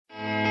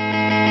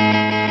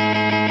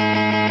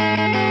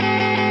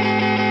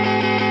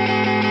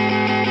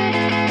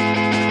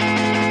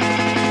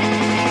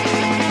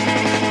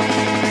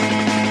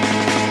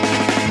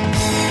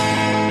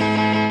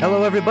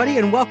everybody,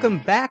 and welcome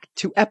back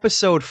to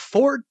episode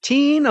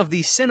 14 of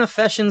the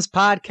Cinefessions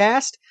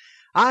podcast.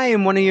 I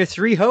am one of your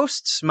three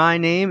hosts. My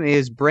name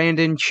is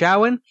Brandon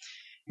Chowan,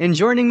 and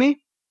joining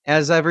me,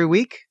 as every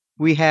week,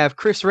 we have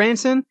Chris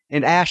Ranson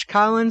and Ash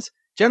Collins.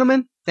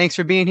 Gentlemen, thanks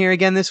for being here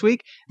again this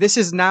week. This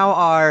is now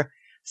our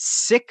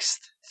 6th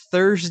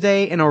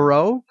Thursday in a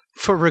row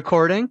for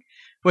recording,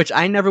 which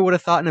I never would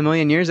have thought in a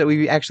million years that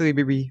we'd actually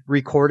be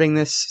recording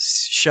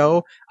this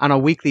show on a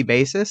weekly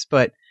basis,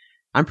 but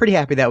I'm pretty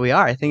happy that we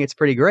are. I think it's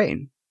pretty great.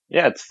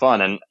 Yeah, it's fun.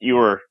 And you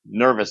were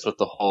nervous with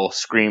the whole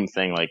Scream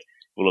thing. Like,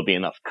 will it be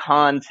enough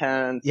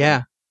content?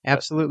 Yeah,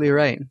 absolutely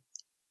right.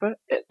 But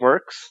it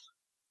works.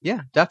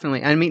 Yeah,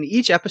 definitely. I mean,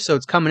 each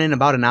episode's coming in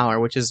about an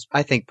hour, which is,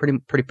 I think,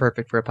 pretty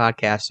perfect for a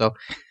podcast. So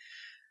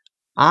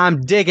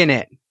I'm digging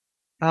it.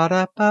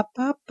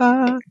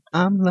 Ba-da-ba-ba-ba.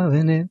 I'm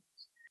loving it.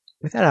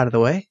 With that out of the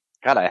way.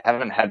 God, I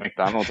haven't had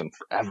McDonald's in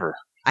forever.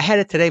 I had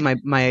it today.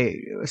 My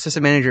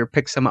assistant manager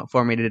picked some up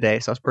for me today,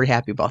 so I was pretty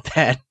happy about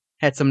that.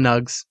 Had some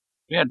nugs.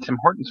 We had Tim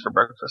Hortons for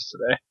breakfast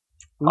today.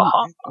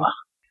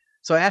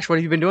 So, Ash, what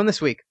have you been doing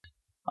this week?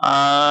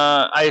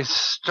 I'm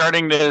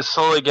starting to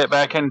slowly get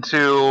back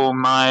into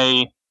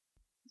my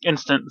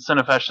instant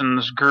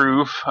Cinefessions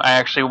groove. I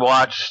actually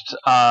watched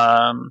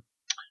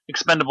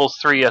Expendables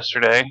 3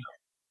 yesterday.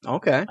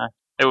 Okay.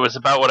 It was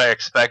about what I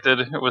expected.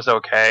 It was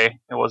okay.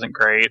 It wasn't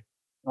great.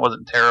 It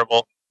wasn't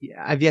terrible.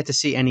 Yeah, I've yet to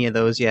see any of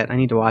those yet. I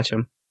need to watch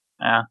them.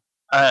 Yeah.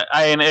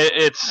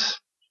 It's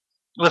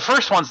the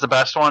first one's the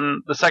best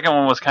one. The second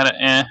one was kind of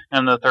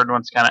and the third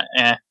one's kind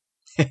of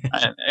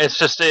It's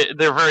just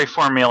they're very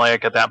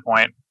formulaic at that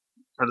point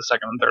for the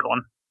second and third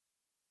one.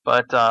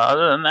 But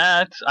other than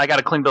that, I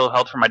got a clean bill of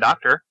health from my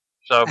doctor,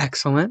 so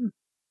excellent.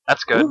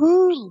 That's good.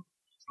 Woohoo.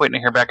 Waiting to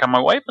hear back on my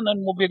wife, and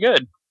then we'll be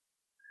good.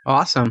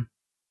 Awesome.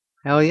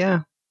 Hell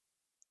yeah.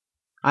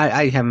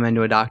 I haven't been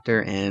to a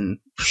doctor in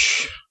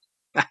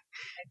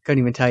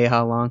couldn't even tell you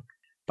how long.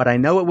 But I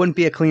know it wouldn't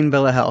be a clean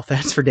bill of health.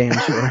 That's for damn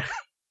sure.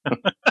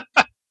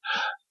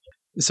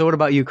 So what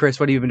about you, Chris?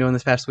 What have you been doing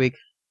this past week?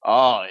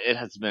 Oh, it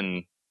has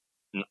been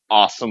an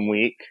awesome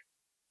week.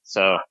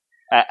 So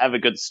I have a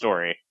good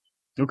story.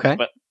 Okay.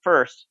 But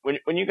first,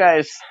 when you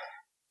guys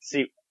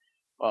see,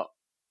 well,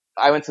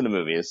 I went to the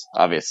movies,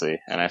 obviously,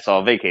 and I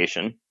saw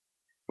Vacation,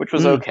 which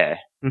was okay.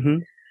 Mm-hmm.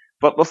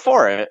 But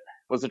before it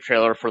was a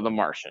trailer for The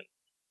Martian.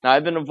 Now,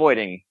 I've been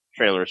avoiding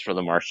trailers for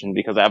The Martian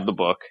because I have the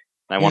book,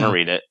 and I want to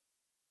read it.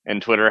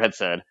 And Twitter had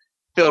said,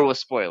 filled with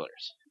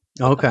spoilers.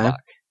 Okay.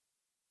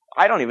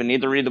 I don't even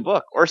need to read the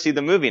book or see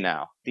the movie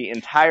now. The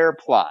entire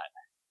plot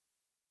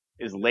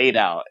is laid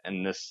out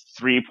in this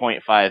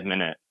 3.5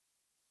 minute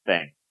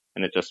thing.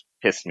 And it just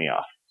pissed me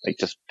off. Like,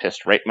 just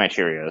pissed right in my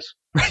Cheerios.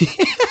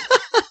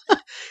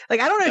 Like,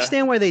 I don't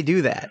understand why they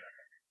do that.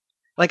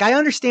 Like, I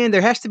understand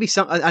there has to be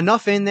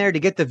enough in there to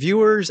get the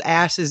viewers'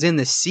 asses in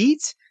the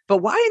seats, but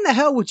why in the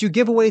hell would you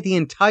give away the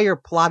entire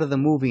plot of the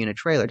movie in a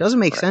trailer? It doesn't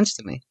make sense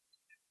to me.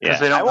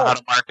 Because they don't know how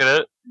to market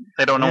it.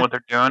 They don't know what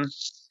they're doing.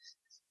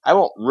 I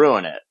won't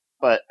ruin it,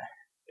 but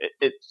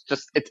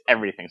it's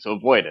everything, so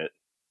avoid it.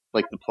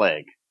 Like the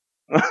plague.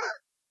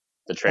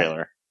 The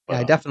trailer. Yeah,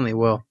 I definitely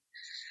will.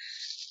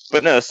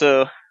 But no,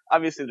 so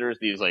obviously there's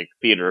these like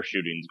theater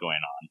shootings going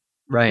on.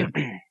 Right.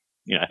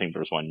 You know, I think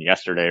there was one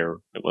yesterday, or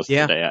it was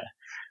today.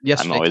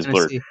 Yesterday, I'm always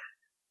blurred.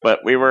 But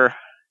we were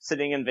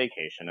sitting in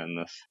Vacation, and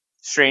this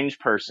strange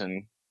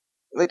person,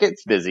 like,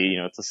 it's busy, you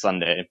know, it's a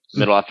Sunday,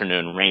 middle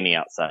afternoon, rainy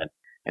outside.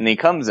 And he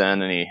comes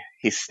in, and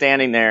he's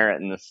standing there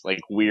in this, like,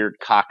 weird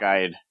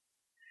cockeyed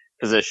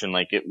position.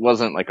 Like, it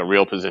wasn't, like, a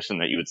real position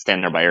that you would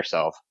stand there by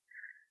yourself.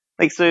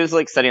 Like, so he was,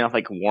 like, setting off,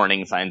 like,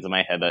 warning signs in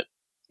my head that,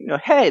 you know,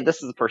 hey,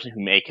 this is the person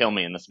who may kill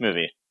me in this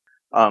movie.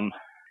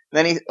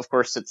 Then he, of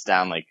course, sits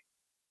down, like,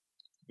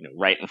 you know,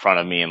 right in front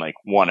of me and, like,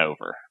 one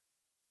over.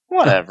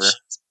 Whatever.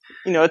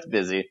 You know, it's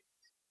busy.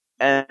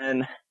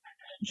 And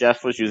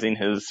Jeff was using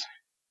his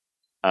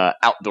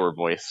outdoor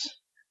voice,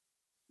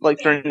 like,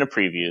 during the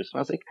previews. And I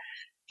was like,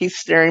 he's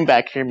staring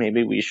back here.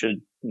 Maybe we should,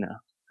 you know,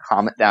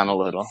 calm it down a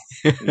little.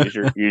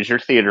 Use your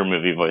theater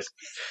movie voice.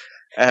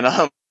 And,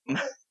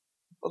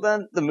 well,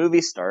 then the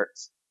movie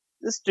starts.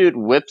 This dude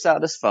whips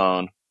out his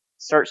phone,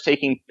 starts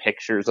taking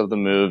pictures of the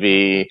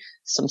movie,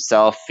 some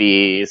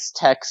selfies,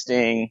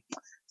 texting,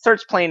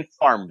 starts playing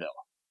Farmville.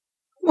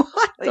 What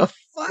the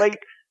fuck? Like,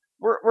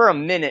 we're a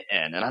minute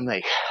in, and I'm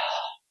like,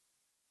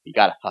 you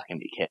gotta fucking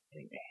be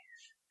kidding me.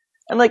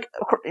 And, like,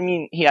 of course, I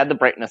mean, he had the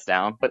brightness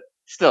down, but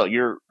still,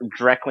 you're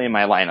directly in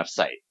my line of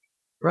sight.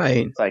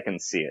 Right. So I can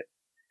see it.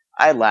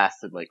 I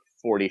lasted, like,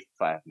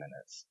 45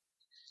 minutes.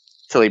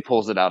 Till he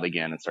pulls it out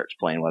again and starts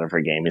playing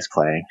whatever game he's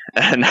playing.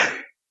 And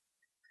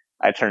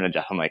I turn to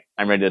Jeff, I'm like,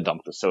 I'm ready to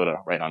dump the soda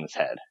right on his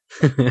head.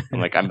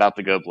 I'm like, I'm about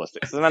to go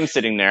ballistic. So then I'm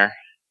sitting there,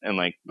 and,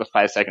 like, the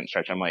 5-second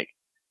stretch, I'm like,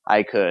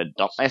 I could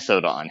dump my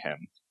soda on him,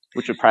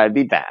 which would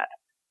probably be bad.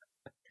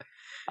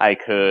 I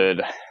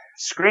could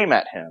scream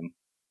at him,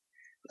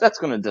 but that's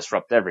going to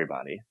disrupt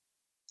everybody.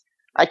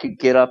 I could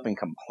get up and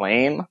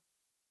complain,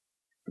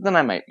 but then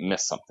I might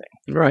miss something.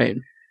 Right.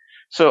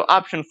 So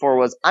option 4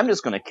 was, I'm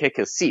just going to kick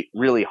his seat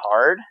really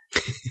hard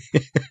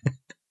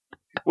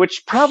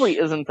which probably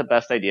isn't the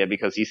best idea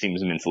because he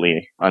seems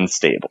mentally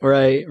unstable.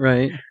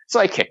 Right. So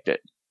I kicked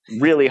it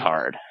really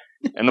hard,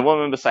 and the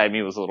woman beside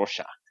me was a little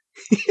shocked.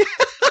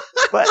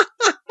 But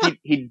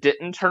he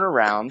didn't turn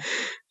around.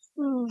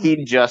 I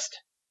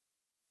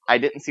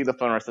didn't see the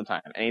phone the rest of the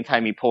time.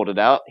 Anytime he pulled it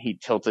out, he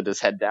tilted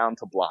his head down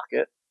to block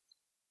it.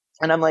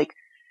 And I'm like,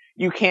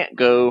 you can't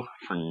go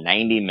for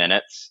 90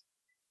 minutes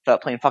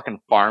without playing fucking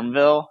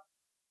Farmville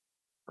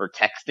or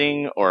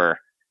texting or,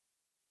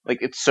 like,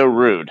 it's so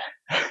rude.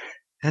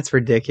 That's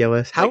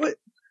ridiculous.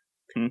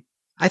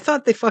 I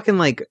thought they fucking,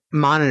 like,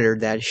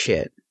 monitored that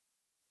shit.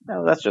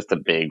 No, that's just a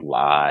big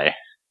lie.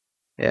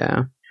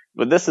 Yeah.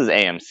 But this is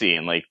AMC,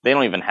 and, like, they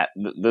don't even have,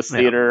 this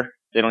theater,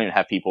 they don't even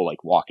have people,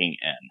 like, walking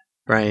in.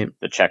 Right.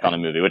 To check on a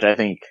movie, which I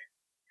think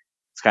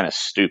is kind of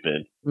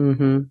stupid.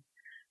 Mm-hmm.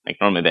 Like,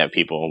 normally they have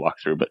people walk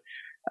through, but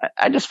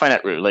I just find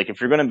that rude. Like,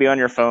 if you're going to be on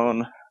your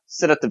phone,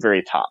 sit at the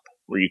very top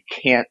where you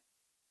can't,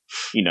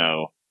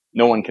 no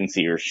one can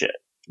see your shit.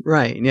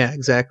 Right, yeah,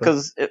 exactly.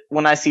 Because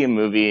when I see a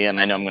movie and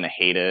I know I'm going to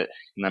hate it,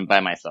 and I'm by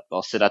myself,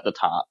 I'll sit at the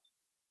top.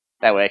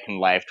 That way I can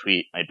live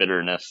tweet my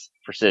bitterness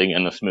for sitting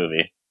in this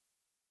movie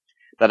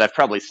that I've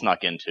probably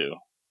snuck into,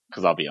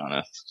 because I'll be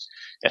honest,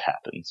 it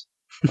happens.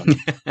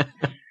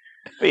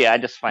 But yeah, I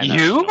just find that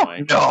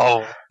annoying.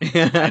 No.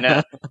 I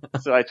know.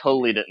 So I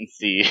totally didn't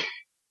see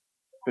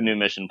the new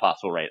Mission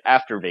Impossible right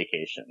after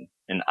Vacation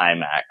in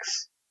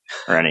IMAX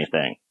or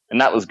anything.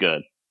 And that was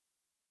good.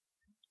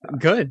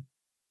 Good.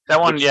 That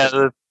one,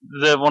 the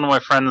one of my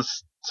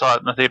friends saw it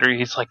in the theater.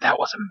 He's like, that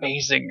was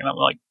amazing. And I'm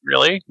like,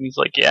 really? And he's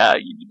like, yeah,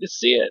 you need to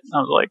see it. And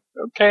I was like,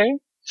 okay.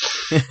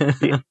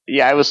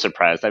 Yeah, I was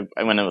surprised. I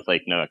went in with,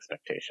 like, no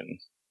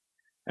expectations.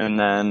 And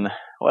then,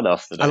 what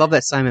else did I love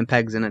that Simon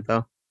Pegg's in it,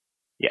 though.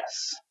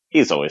 Yes.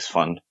 He's always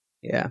fun.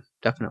 Yeah,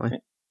 definitely.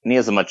 And he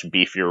has a much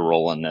beefier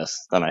role in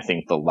this than I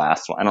think the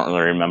last one. I don't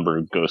really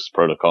remember Ghost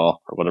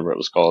Protocol or whatever it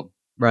was called.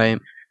 Right.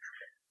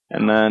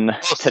 And then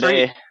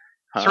today...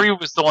 Three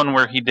was the one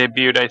where he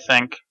debuted, I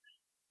think.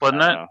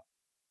 Wasn't it?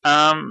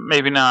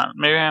 Maybe not.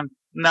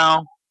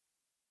 No.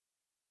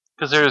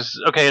 Because he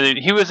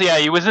was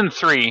in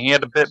 3. He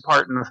had a bit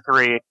part in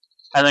 3.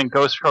 And then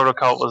Ghost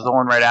Protocol was the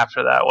one right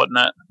after that, wasn't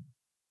it?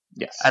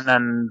 Yes. And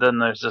then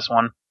there's this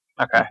one.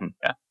 Okay. Mm-hmm.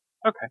 Yeah.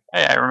 Okay.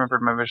 Hey, I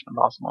remembered my Mission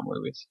Impossible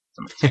movies.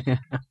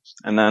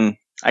 And then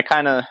I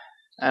don't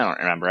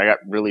remember. I got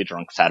really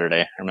drunk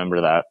Saturday. I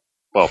remember that.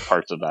 Well,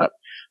 parts of that.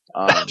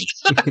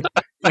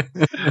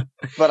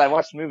 But I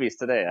watched movies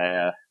today.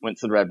 I went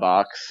to the Red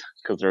Box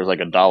because there was like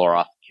 $1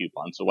 off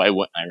coupon. So why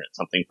wouldn't I rent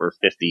something for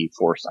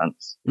 54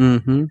 cents?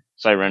 Mm-hmm.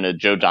 So I rented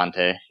Joe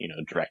Dante,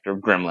 director of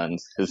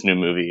Gremlins, his new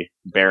movie,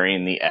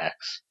 Burying the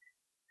X.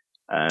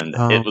 And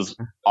it was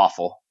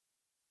awful.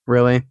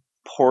 Really?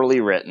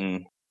 Poorly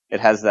written. It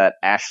has that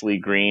Ashley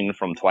Greene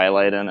from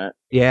Twilight in it.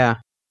 Yeah.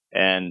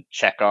 And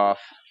Chekhov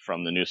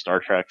from the new Star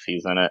Trek.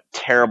 He's in it.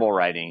 Terrible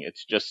writing.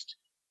 It's just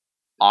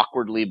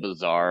awkwardly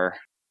bizarre.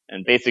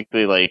 And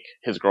basically, like,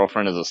 his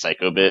girlfriend is a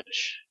psycho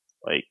bitch.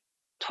 Like,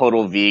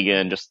 total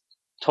vegan, just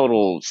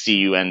total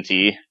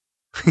cunt.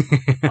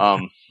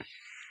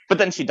 But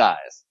then she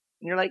dies.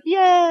 And you're like,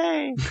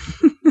 yay!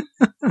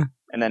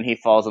 And then he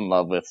falls in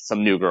love with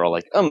some new girl,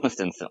 like,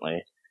 almost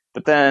instantly.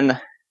 But then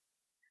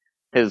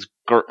his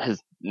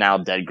now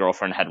dead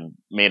girlfriend had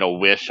made a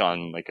wish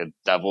on, like, a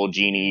devil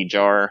genie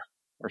jar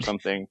or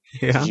something.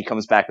 Yeah. So she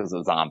comes back as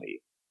a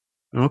zombie.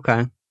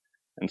 Okay.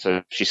 And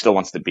so she still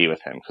wants to be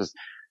with him because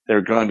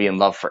they're going to be in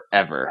love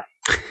forever.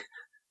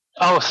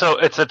 Oh, so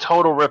it's a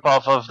total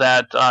ripoff of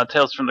that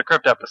Tales from the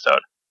Crypt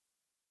episode.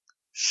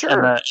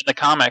 Sure. In the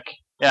comic.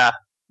 Yeah.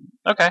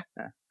 Okay.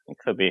 Yeah, it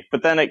could be.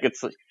 But then it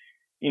gets,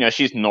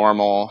 she's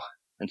normal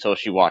until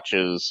she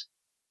watches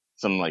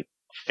some, like,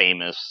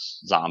 famous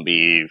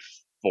zombie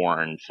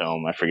foreign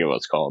film. I forget what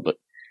it's called, but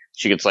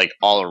she gets, like,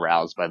 all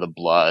aroused by the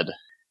blood,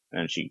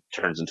 and she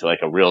turns into,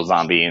 like, a real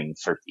zombie and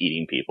starts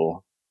eating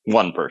people.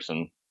 One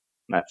person.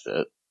 That's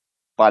it.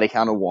 Body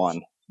count of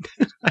 1.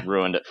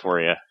 Ruined it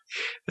for you.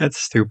 That's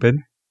stupid.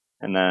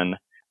 And then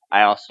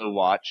I also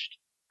watched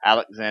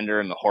Alexander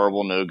and the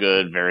Horrible No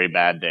Good Very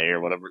Bad Day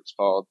or whatever it's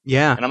called.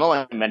 Yeah. And I'm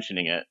only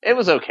mentioning it. It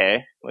was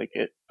okay. Like,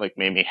 it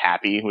made me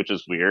happy, which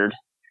is weird.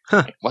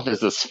 Huh. Like, what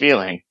is this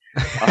feeling?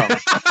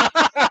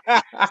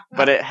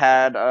 But it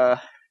had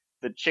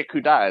the chick who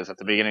dies at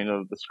the beginning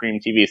of the Scream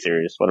TV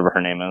series, whatever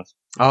her name is.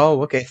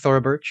 Oh, okay.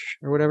 Thora Birch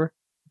or whatever?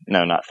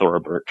 No, not Thora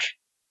Birch.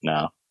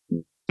 No.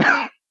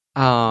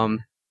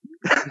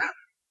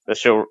 The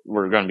show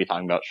we're going to be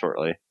talking about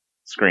shortly.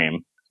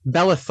 Scream.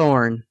 Bella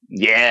Thorne.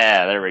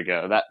 Yeah, there we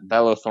go. That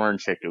Bella Thorne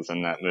chick is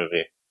in that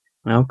movie.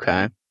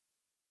 Okay.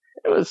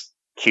 It was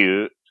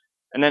cute.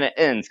 And then it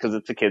ends, because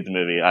it's a kid's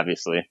movie,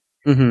 obviously.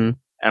 Mm-hmm. And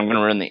I'm going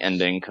to ruin the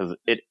ending, because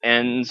it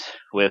ends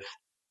with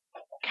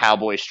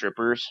cowboy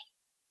strippers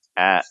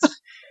at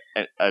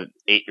an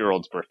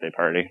 8-year-old's birthday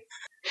party.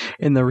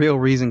 And the real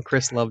reason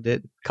Chris loved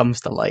it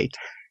comes to light.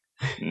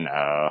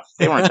 No,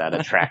 they weren't that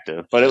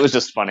attractive, but it was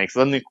just funny, because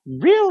I'm like,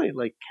 really?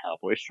 Like,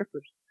 cowboy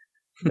strippers?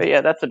 But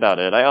yeah, that's about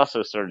it. I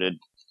also started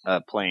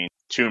playing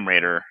Tomb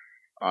Raider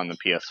on the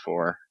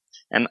PS4.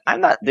 And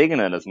I'm not digging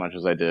it as much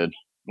as I did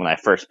when I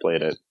first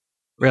played it.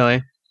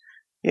 Really?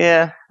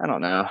 Yeah, I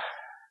don't know.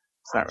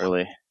 It's not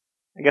really.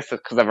 I guess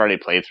it's because I've already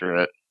played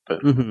through it, but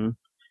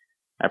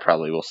I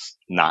probably will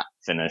not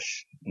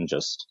finish and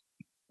just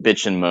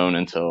bitch and moan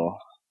until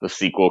the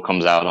sequel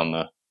comes out on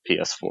the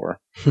PS4.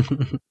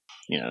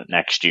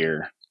 Next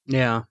year.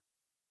 Yeah.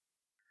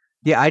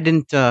 Yeah, I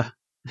didn't. I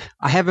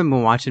haven't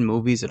been watching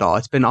movies at all.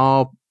 It's been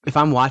all. If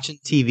I'm watching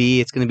TV,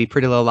 it's going to be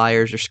Pretty Little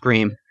Liars or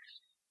Scream.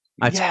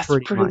 Yes,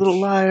 Pretty Little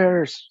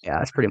Liars. Yeah,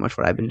 that's pretty much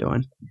what I've been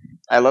doing.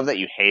 I love that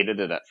you hated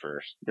it at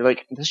first. You're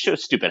like, this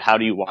show's stupid. How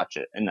do you watch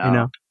it? And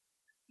now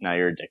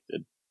you're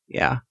addicted.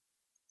 Yeah.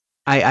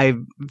 I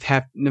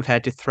have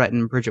had to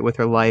threaten Bridget with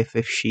her life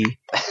if she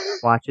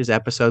watches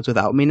episodes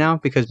without me now,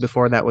 because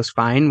before that was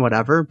fine,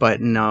 whatever,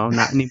 but no,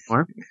 not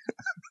anymore.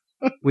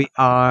 We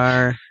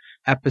are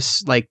I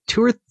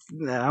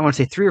want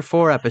to say 3 or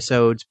 4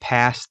 episodes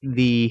past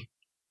the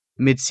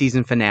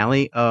mid-season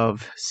finale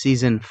of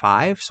season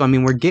 5. So, I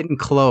mean, we're getting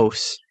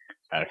close.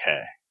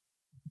 Okay.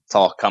 It's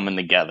all coming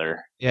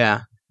together.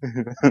 Yeah.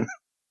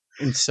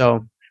 And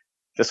so...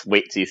 just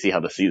wait till you see how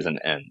the season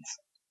ends.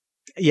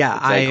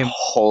 Yeah,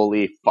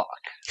 holy fuck.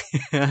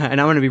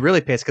 And I'm going to be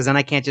really pissed, because then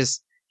I can't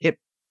just hit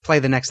play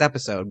the next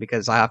episode,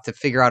 because I have to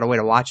figure out a way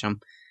to watch them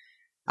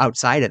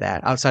outside of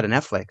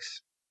Netflix.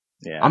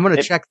 Yeah. I'm going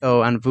to check,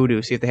 though, on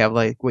Vudu, see if they have,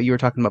 like, what you were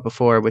talking about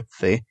before with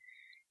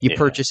you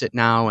purchase it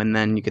now, and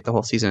then you get the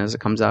whole season as it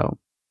comes out.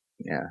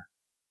 Yeah.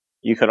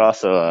 You could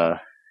also,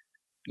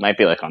 might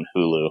be, like, on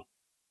Hulu.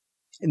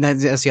 And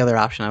that's the other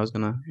option I was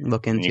going to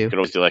look into. And you could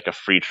always do, like, a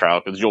free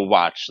trial, because you'll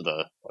watch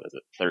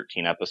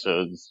 13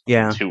 episodes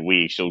in 2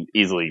 weeks. You'll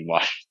easily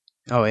watch.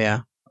 Oh,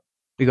 yeah.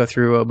 We go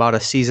through about a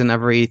season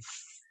every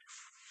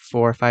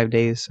 4 or 5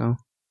 days, so.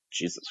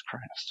 Jesus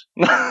Christ.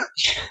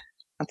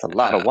 That's a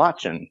lot of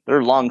watching.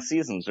 They're long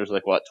seasons. There's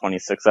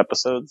 26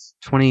 episodes?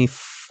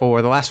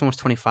 24. The last one was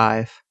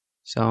 25.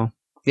 So,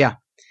 yeah.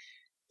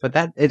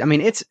 But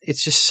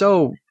it's just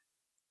so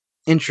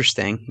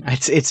interesting.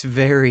 It's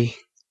very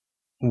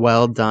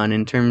well done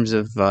in terms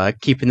of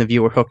keeping the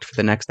viewer hooked for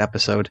the next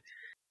episode.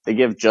 They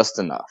give just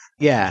enough.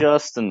 Yeah.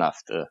 Just enough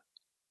to...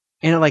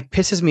 And it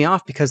pisses me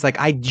off, because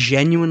I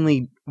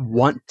genuinely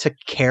want to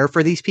care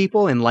for these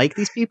people and like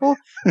these people,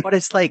 but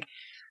it's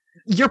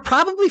you're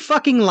probably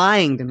fucking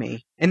lying to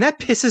me, and that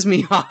pisses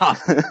me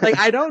off.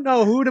 I don't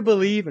know who to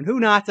believe and who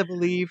not to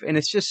believe, and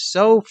it's just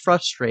so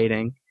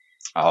frustrating.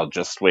 I'll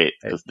just wait,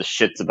 because the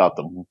shit's about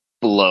to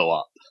blow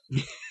up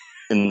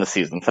in the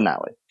season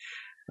finale.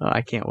 Oh,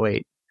 I can't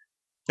wait.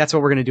 That's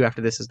what we're going to do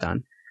after this is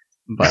done.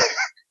 But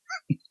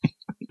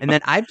and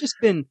then I've just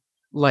been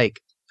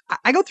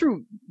I go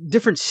through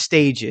different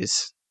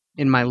stages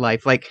in my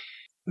life.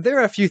 There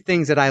are a few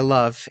things that I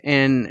love,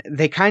 and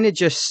they kind of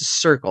just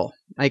circle.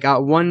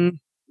 1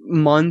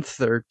 month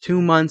or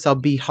 2 months, I'll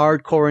be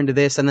hardcore into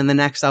this, and then the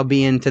next I'll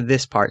be into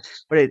this part.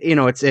 But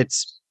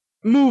it's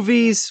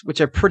movies,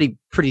 which I'm pretty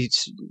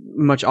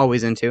much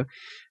always into.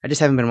 I just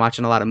haven't been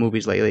watching a lot of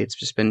movies lately. It's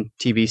just been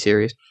TV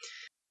series.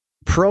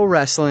 Pro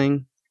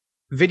wrestling,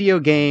 video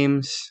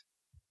games,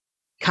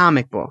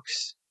 comic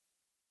books.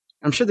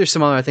 I'm sure there's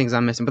some other things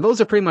I'm missing, but those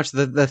are pretty much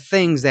the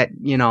things that,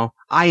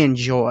 I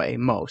enjoy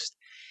most.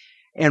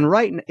 And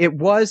it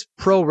was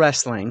pro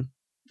wrestling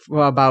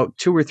about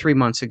 2 or 3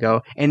 months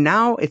ago, and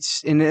now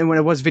when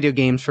it was video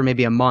games for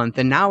maybe a month,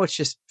 and now it's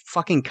just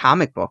fucking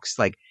comic books.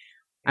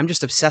 I'm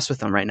just obsessed with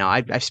them right now.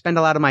 I spend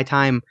a lot of my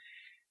time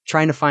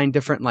trying to find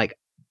different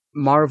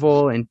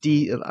Marvel and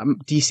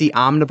DC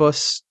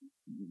omnibus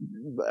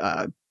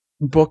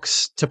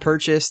books to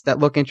purchase that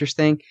look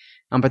interesting,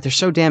 but they're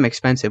so damn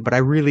expensive. But I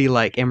really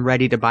am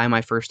ready to buy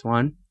my first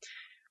one.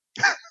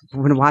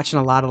 I've been watching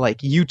a lot of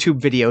YouTube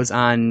videos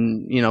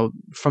on,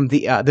 from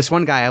this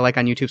one guy I like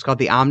on YouTube. It's called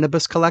the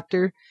Omnibus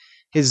Collector.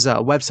 His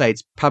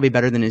website's probably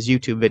better than his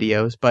YouTube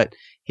videos, but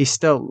he's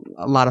still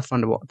a lot of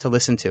fun to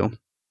listen to.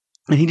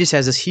 And he just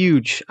has this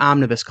huge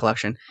omnibus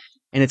collection,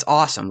 and it's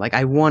awesome.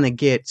 I want to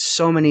get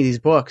so many of these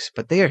books,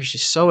 but they are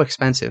just so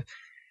expensive.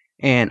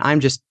 And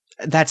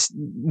that's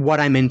what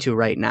I'm into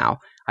right now.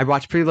 I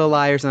watch Pretty Little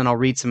Liars, and then I'll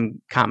read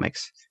some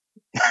comics.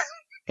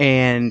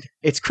 And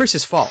it's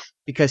Chris's fault,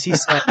 because he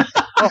said,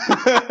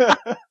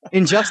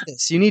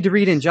 Injustice, you need to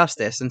read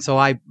Injustice. And so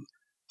I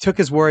took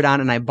his word on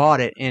it, and I bought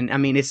it. And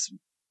it's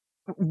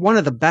one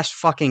of the best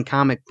fucking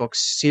comic book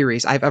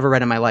series I've ever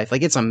read in my life.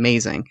 It's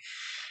amazing.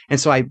 And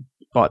so I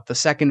bought the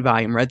second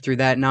volume, read through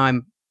that.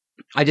 Now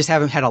I just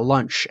haven't had a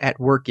lunch at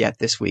work yet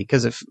this week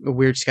because of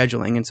weird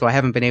scheduling. And so I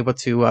haven't been able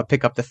to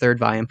pick up the third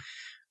volume,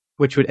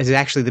 which is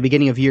actually the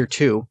beginning of year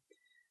 2.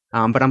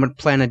 But I'm going to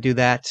plan to do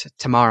that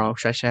tomorrow.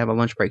 I should have a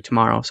lunch break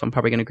tomorrow. So I'm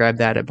probably going to grab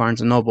that at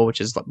Barnes & Noble,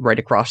 which is right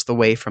across the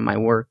way from my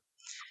work.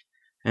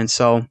 And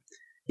so,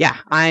 yeah,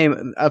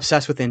 I'm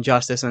obsessed with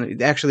Injustice.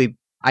 And actually,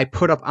 I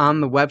put up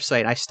on the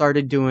website, I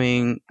started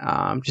doing,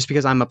 just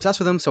because I'm obsessed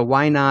with them, so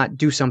why not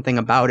do something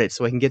about it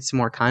so I can get some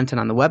more content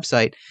on the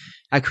website.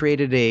 I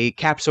created a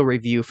capsule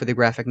review for the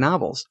graphic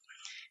novels.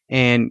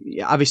 And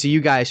obviously,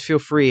 you guys feel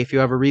free, if you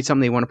ever read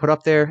something you want to put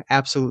up there,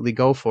 absolutely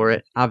go for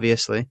it,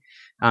 obviously.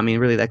 I mean,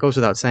 really, that goes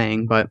without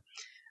saying. But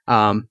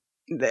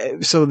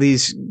so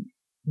these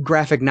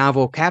graphic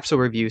novel capsule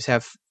reviews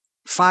have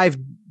 5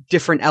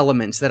 different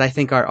elements that I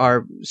think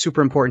are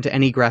super important to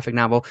any graphic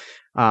novel: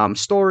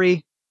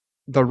 story,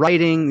 the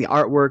writing, the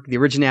artwork, the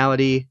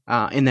originality,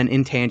 and then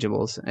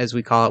intangibles, as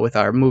we call it with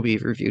our movie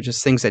review,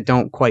 just things that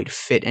don't quite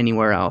fit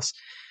anywhere else.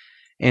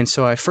 And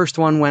so our first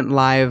one went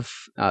live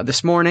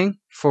this morning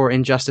for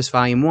Injustice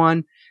Volume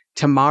 1.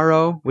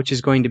 Tomorrow, which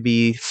is going to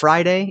be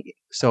Friday,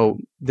 so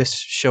this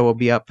show will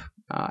be up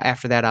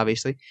after that,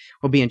 obviously,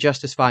 will be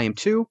Injustice Volume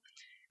 2.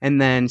 And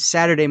then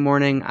Saturday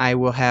morning, I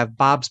will have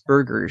Bob's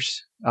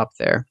Burgers up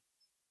there.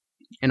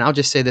 And I'll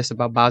just say this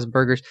about Bob's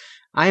Burgers.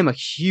 I am a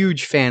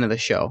huge fan of the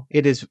show.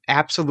 It is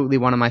absolutely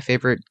one of my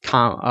favorite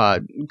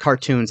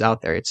cartoons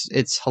out there.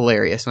 It's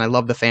hilarious, and I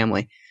love the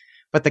family.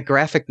 But the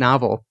graphic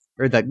novel,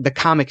 or the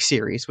comic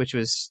series, which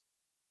was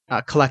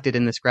collected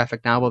in this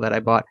graphic novel that I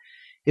bought,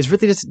 is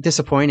really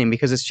disappointing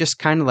because it's just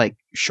kind of like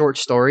short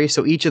stories.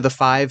 So each of the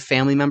 5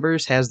 family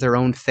members has their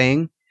own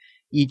thing,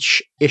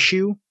 each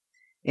issue.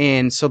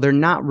 And so they're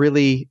not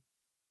really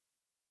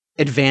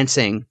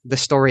advancing the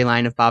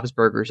storyline of Bob's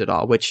Burgers at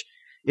all, which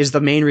is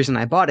the main reason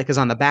I bought it, because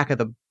on the back of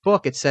the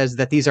book, it says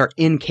that these are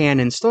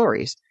in-canon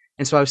stories.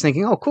 And so I was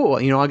thinking, oh, cool,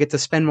 I'll get to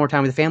spend more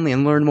time with the family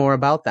and learn more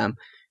about them.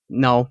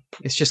 No,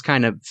 it's just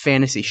kind of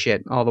fantasy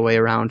shit all the way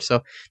around.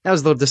 So that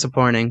was a little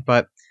disappointing,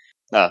 but...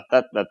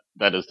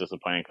 that is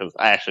disappointing, because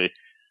I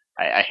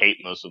hate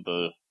most of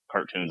the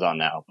cartoons on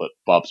now, but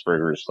Bob's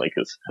Burgers,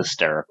 is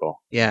hysterical.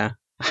 Yeah,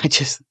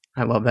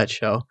 I love that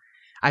show.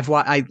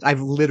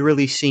 I've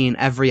literally seen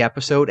every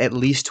episode at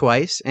least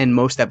twice, and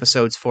most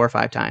episodes 4 or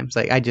 5 times.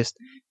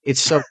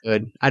 It's so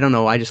good. I don't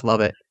know. I just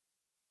love it.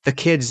 The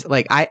kids,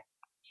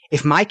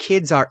 if my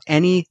kids are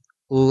any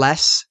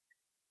less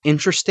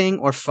interesting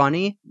or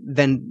funny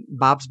than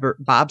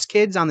Bob's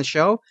kids on the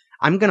show,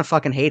 I'm gonna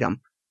fucking hate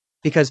them,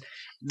 because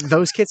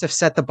those kids have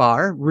set the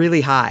bar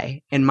really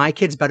high, and my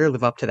kids better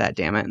live up to that.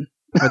 Damn it,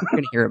 or they're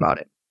gonna hear about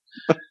it.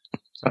 So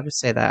I'll just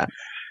say that.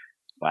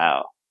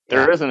 Wow.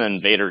 There is an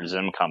Invader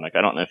Zim comic.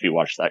 I don't know if you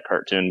watched that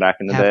cartoon back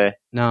in the day.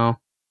 No.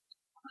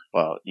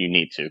 Well, you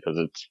need to, because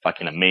it's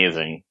fucking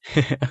amazing.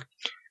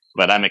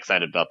 But I'm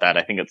excited about that.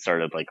 I think it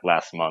started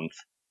last month,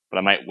 but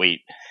I might wait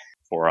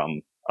for a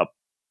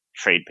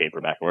trade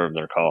paperback, whatever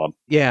they're called.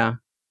 Yeah,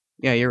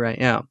 you're right.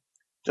 Yeah,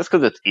 just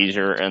because it's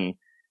easier, and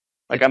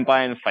I'm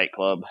buying Fight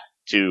Club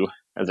 2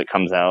 as it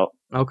comes out.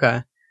 Okay.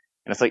 And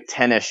it's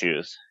 10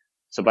 issues.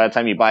 So by the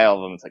time you buy all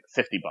of them, it's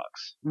 $50.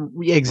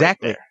 Yeah,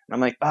 exactly. Right, and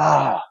I'm like,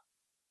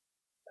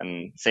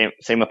 And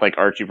same with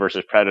Archie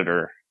versus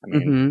Predator. I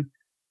mean,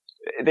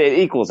 it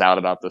equals out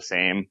about the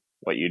same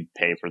what you'd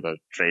pay for the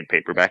trade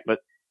paperback, but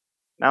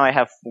now I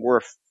have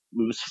 4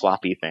 loose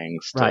floppy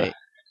things to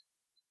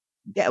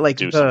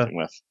do something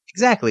with.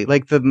 Exactly.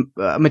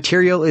 The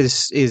material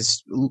is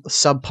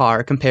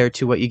subpar compared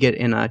to what you get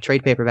in a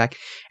trade paperback.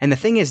 And the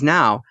thing is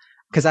now,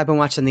 because I've been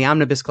watching the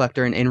Omnibus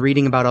Collector and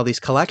reading about all these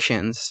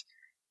collections,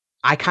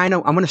 I'm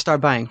going to start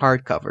buying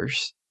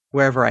hardcovers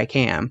wherever I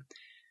can,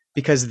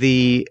 because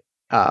the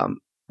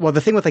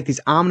thing with these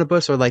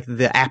omnibus or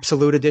the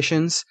absolute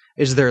editions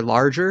is they're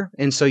larger,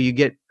 and so you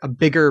get a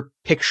bigger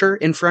picture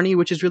in front of you,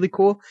 which is really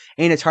cool.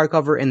 And it's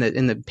hardcover, and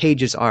the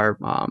pages are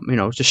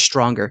just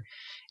stronger.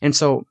 And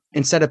so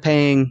instead of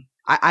paying,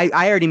 I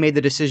already made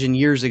the decision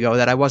years ago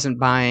that I wasn't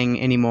buying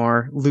any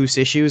more loose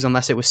issues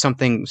unless it was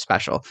something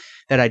special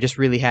that I just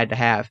really had to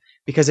have,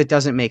 because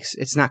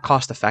it's not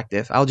cost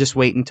effective. I'll just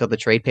wait until the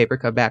trade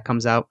paperback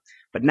comes out.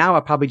 But now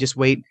I'll probably just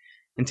wait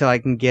until I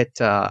can get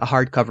a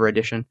hardcover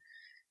edition,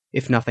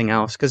 if nothing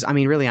else. Because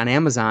really on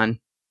Amazon,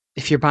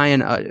 if you're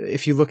buying,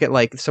 if you look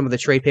at some of the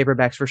trade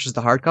paperbacks versus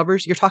the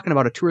hardcovers, you're talking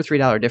about a $2 or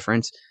 $3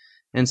 difference.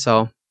 And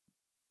so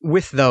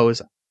with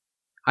those,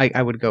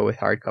 I would go with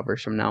hardcovers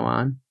from now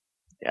on.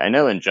 Yeah, I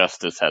know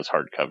Injustice has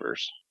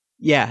hardcovers.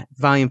 Yeah,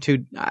 Volume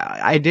 2.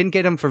 I didn't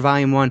get them for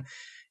Volume 1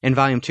 and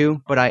Volume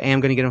 2, but I am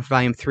going to get them for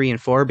Volume 3 and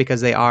 4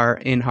 because they are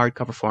in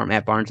hardcover form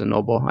at Barnes &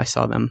 Noble. I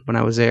saw them when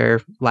I was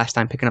there last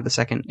time picking up the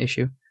second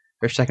issue.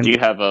 Do you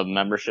have a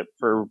membership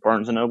for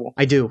Barnes & Noble?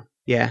 I do,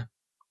 yeah.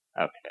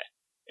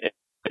 Okay.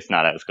 If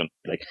not, I was going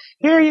to be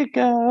here you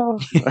go.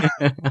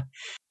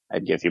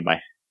 I'd give you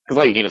because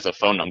all you need is a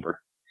phone number.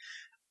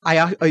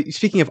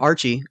 Speaking of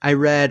Archie, I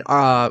read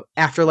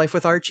Afterlife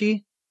with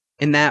Archie,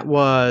 and that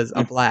was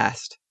a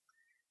blast.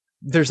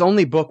 There's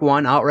only book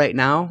 1 out right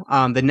now.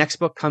 The next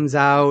book comes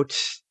out,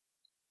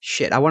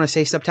 I want to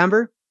say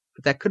September,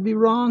 but that could be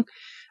wrong.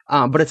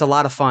 But it's a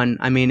lot of fun.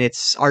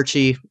 It's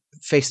Archie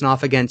facing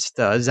off against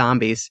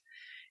zombies.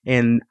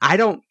 And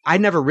I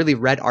never really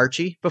read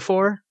Archie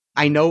before.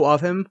 I know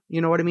of him,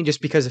 you know what I mean?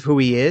 Just because of who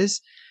he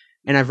is.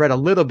 And I've read a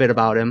little bit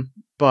about him,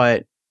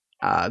 but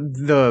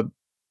the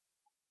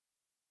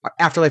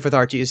Afterlife with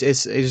Archie is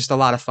just a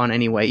lot of fun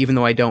anyway, even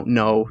though I don't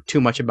know too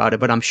much about it.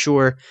 But I'm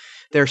sure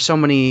there's so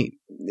many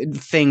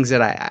things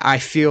that I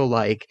feel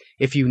like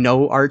if you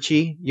know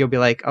Archie, you'll be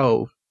like,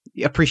 oh,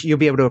 you'll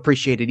be able to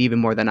appreciate it even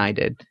more than I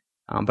did.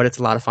 But it's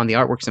a lot of fun. The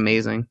artwork's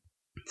amazing.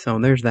 So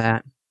there's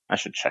that. I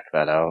should check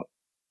that out.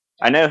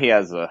 I know he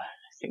has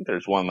think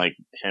there's one like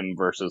him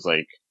versus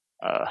like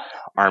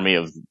Army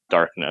of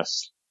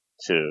Darkness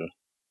too.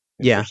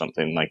 Yeah. Or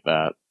something like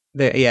that.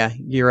 Yeah,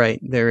 you're right.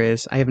 There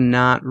is. I have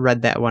not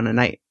read that one, and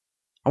I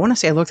want to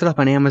say I looked it up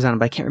on Amazon,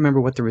 but I can't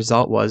remember what the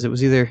result was. It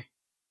was either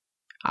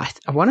I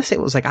want to say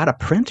it was like out of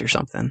print or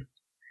something.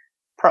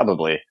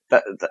 Probably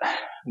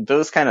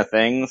those kind of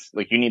things.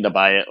 Like you need to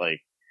buy it like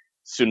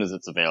as soon as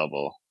it's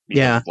available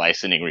because of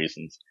licensing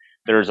reasons.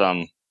 There's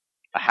a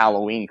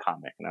Halloween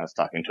comic, and I was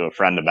talking to a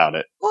friend about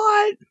it.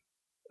 What?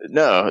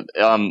 No,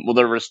 well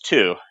there was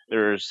two.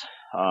 There's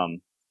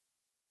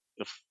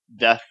the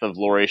Death of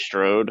Laurie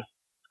Strode,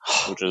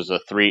 which is a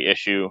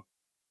 3-issue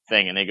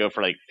thing, and they go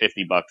for like $50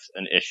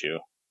 an issue.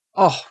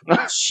 Oh,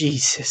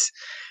 Jesus.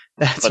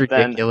 That's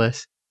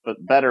ridiculous. But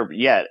better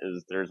yet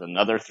is there's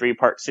another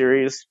 3-part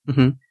series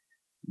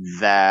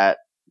that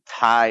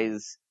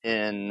ties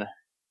in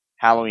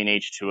Halloween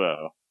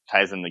H2O,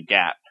 ties in the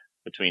gap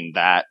between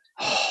that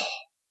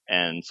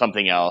and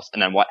something else,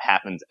 and then what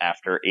happens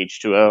after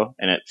H2O,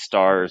 and it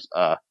stars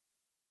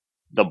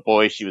the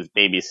boy she was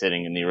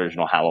babysitting in the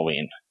original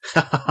Halloween.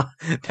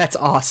 That's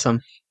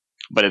awesome.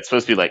 But it's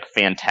supposed to be like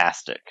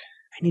fantastic.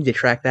 I need to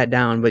track that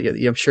down, but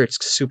I'm sure it's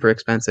super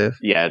expensive.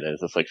 Yeah, it is.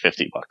 It's like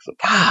 $50 a pop.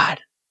 God,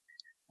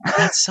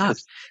 that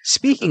sucks.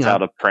 Speaking it's of,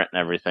 out of print and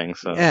everything.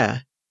 So yeah,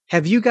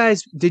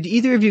 did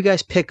either of you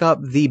guys pick up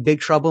the Big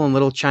Trouble in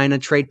Little China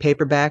trade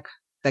paperback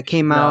that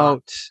came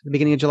out the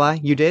beginning of July?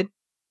 You did?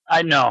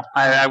 I know.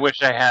 I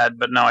wish I had,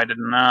 but no, I did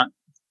not.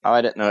 Oh,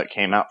 I didn't know it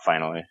came out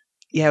finally.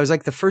 Yeah, it was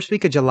like the first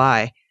week of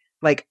July.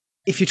 Like,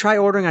 if you try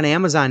ordering on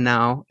Amazon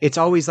now, it's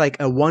always like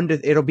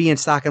it'll be in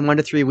stock in 1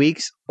 to 3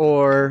 weeks,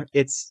 or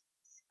it's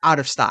out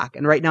of stock.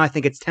 And right now I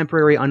think it's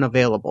temporary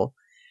unavailable.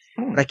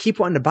 But I keep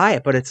wanting to buy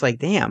it, but it's like,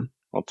 damn.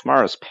 Well,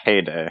 tomorrow's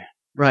payday.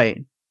 Right.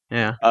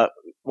 Yeah.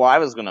 Well, I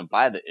was going to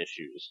buy the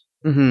issues.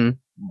 Mm-hmm.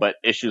 But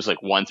issues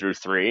like 1 through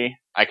 3,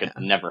 I could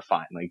never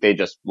find. Like, they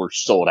just were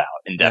sold out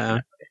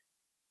indefinitely.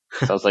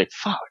 So I was like,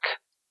 fuck.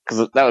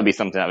 Because that would be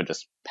something I would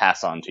just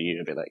pass on to you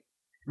and be like,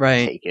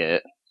 right, take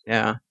it.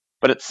 Yeah.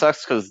 But it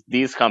sucks because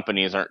these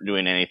companies aren't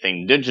doing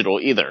anything digital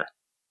either.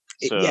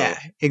 So. Yeah,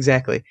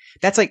 exactly.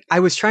 That's like, I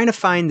was trying to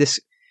find this.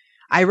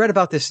 I read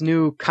about this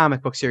new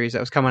comic book series that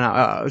was coming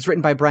out. It was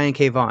written by Brian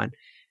K. Vaughan.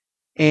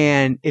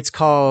 And it's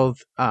called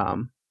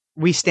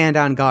We Stand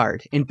on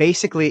Guard. And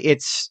basically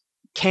it's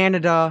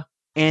Canada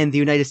and the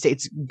United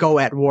States go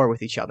at war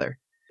with each other.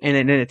 And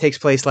then it takes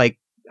place like,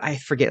 I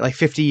forget, like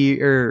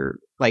 50 or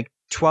like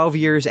 12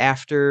 years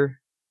after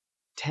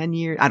 10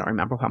 years. I don't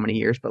remember how many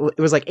years, but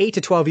it was like 8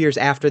 to 12 years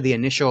after the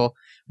initial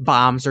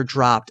bombs are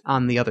dropped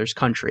on the other's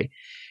country.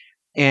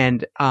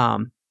 And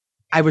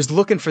I was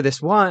looking for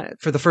this one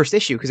for the first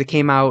issue because it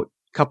came out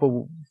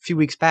few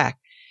weeks back.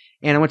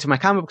 And I went to my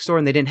comic book store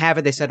and they didn't have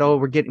it. They said, oh,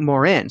 we're getting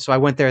more in. So I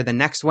went there the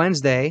next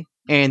Wednesday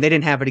and they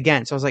didn't have it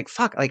again. So I was like,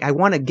 fuck, like I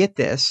want to get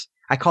this.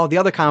 I called the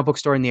other comic book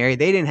store in the area.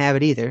 They didn't have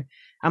it either.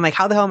 I'm like,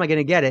 how the hell am I going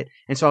to get it?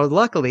 And so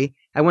luckily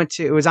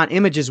it was on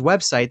Image's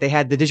website. They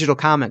had the digital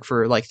comic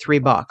for like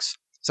 $3.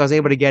 So I was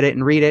able to get it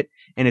and read it,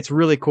 and it's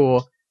really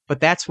cool. But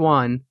that's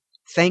one.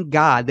 Thank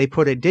God they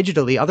put it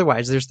digitally.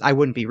 Otherwise, I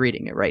wouldn't be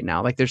reading it right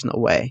now. Like, there's no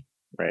way.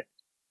 Right.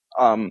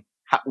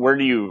 What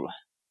do you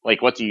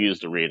use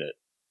to read it?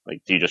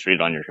 Like, do you just read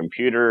it on your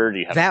computer? Do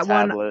you have a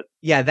tablet?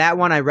 Yeah, that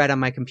one I read on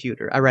my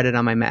computer. I read it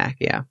on my Mac.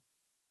 Yeah.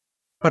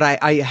 But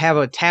I have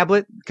a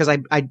tablet because I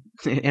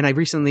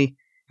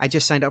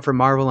just signed up for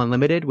Marvel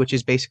Unlimited, which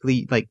is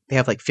basically like they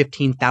have like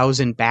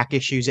 15,000 back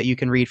issues that you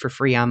can read for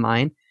free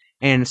online.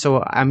 And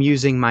so I'm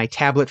using my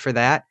tablet for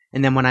that.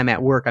 And then when I'm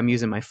at work, I'm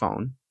using my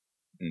phone.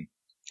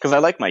 Because I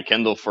like my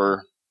Kindle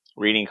for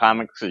reading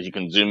comics because you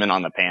can zoom in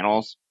on the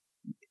panels.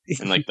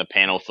 And like the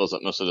panel fills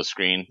up most of the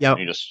screen. Yep.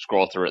 And you just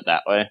scroll through it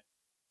that way.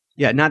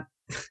 Yeah,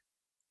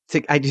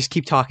 I just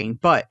keep talking.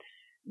 But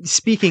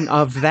speaking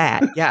of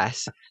that,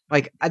 yes.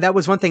 Like that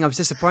was one thing I was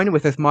disappointed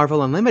with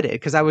Marvel Unlimited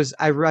because I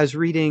was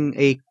reading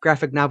a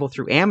graphic novel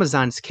through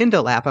Amazon's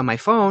Kindle app on my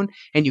phone,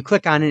 and you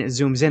click on it, and it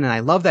zooms in, and I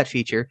love that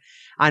feature.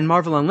 On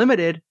Marvel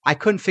Unlimited, I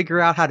couldn't figure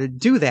out how to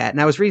do that,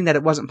 and I was reading that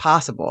it wasn't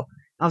possible.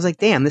 I was like,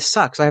 damn, this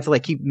sucks. I have to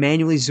like keep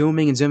manually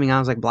zooming and zooming out. I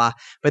was like, blah.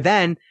 But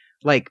then,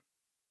 like,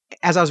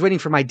 as I was waiting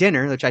for my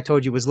dinner, which I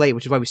told you was late,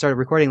 which is why we started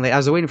recording late, I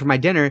was waiting for my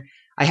dinner.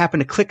 I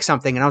happened to click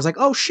something, and I was like,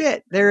 oh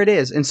shit, there it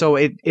is. And so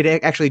it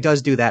actually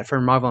does do that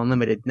for Marvel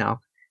Unlimited now,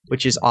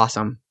 which is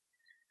awesome.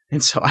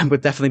 And so I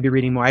would definitely be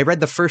reading more. I read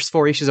the first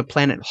 4 issues of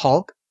Planet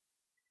Hulk,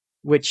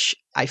 which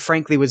I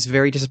frankly was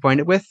very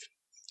disappointed with.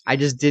 I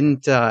just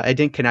didn't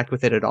connect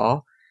with it at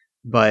all,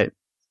 but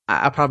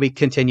I'll probably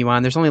continue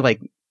on. There's only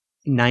like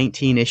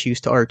 19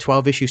 issues or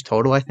 12 issues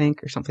total, I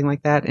think, or something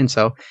like that. And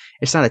so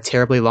it's not a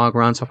terribly long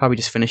run. So I'll probably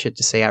just finish it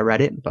to say I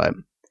read it, but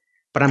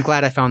I'm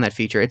glad I found that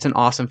feature. It's an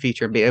awesome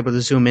feature and be able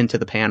to zoom into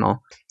the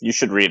panel. You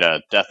should read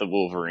Death of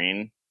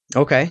Wolverine.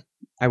 Okay.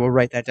 I will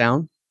write that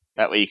down.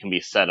 That way you can be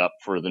set up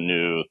for the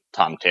new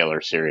Tom Taylor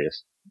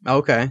series.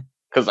 Okay.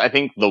 Because I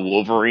think The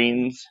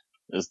Wolverines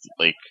is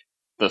like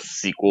the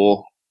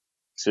sequel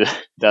to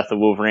Death of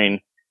Wolverine.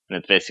 And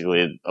it's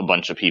basically a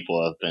bunch of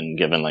people have been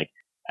given like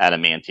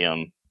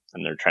adamantium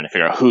and they're trying to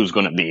figure out who's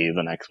going to be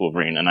the next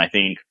Wolverine. And I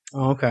think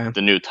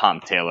the new Tom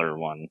Taylor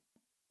one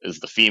is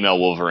the female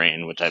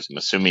Wolverine, which I'm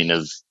assuming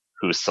is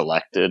who's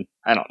selected.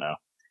 I don't know.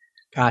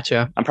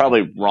 Gotcha. I'm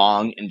probably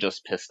wrong and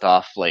just pissed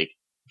off like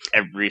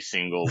every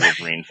single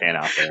Wolverine fan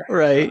out there.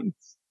 Right.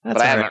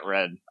 But I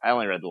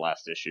only read the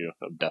last issue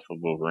of Death of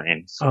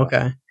Wolverine. So.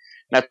 Okay.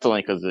 That's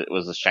only because it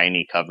was a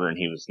shiny cover and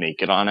he was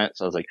naked on it.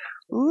 So I was like,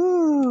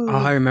 ooh. Oh,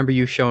 I remember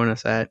you showing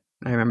us that.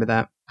 I remember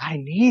that. I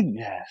need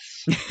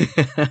this.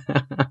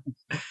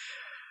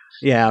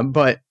 Yeah,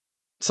 but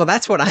so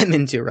that's what I'm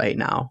into right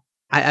now.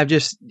 I've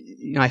just,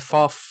 I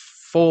fall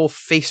full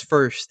face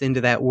first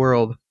into that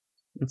world.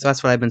 And so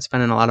that's what I've been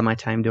spending a lot of my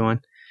time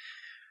doing.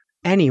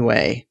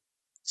 Anyway,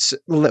 so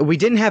we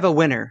didn't have a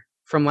winner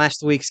from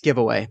last week's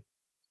giveaway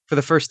for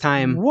the first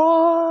time.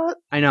 What?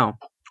 I know.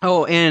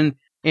 Oh, and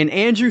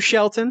Andrew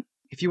Shelton,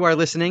 if you are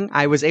listening,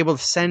 I was able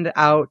to send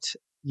out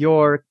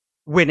your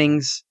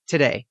winnings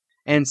today.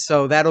 And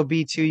so that'll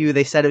be to you.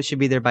 They said it should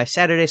be there by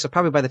Saturday. So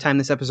probably by the time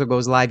this episode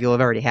goes live, you'll have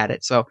already had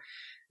it. So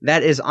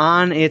that is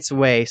on its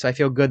way. So I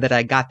feel good that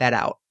I got that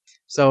out.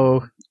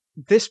 So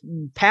this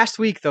past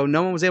week, though,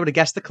 no one was able to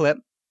guess the clip.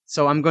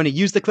 So I'm going to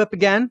use the clip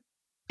again.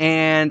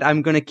 And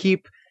I'm going to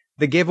keep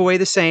the giveaway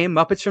the same,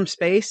 Muppets from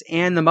Space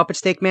and the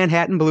Muppets Take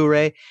Manhattan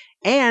Blu-ray.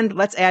 And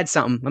let's add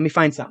something. Let me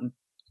find something.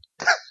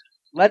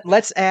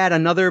 Let's add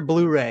another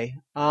Blu-ray.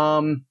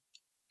 Hang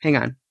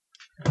on.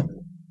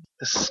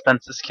 The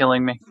suspense is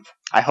killing me.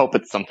 I hope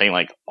it's something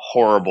like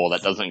horrible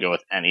that doesn't go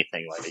with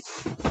anything,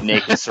 like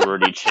Naked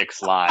Sorority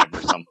Chicks Live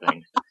or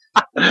something.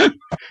 All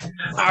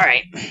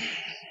right.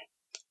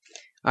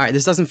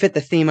 This doesn't fit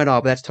the theme at all,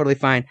 but that's totally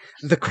fine.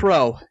 The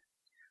Crow,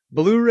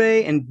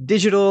 Blu-ray and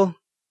digital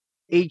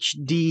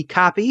HD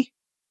copy,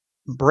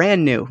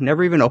 brand new.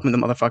 Never even opened the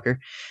motherfucker.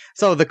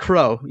 So The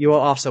Crow, you will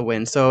also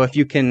win. So if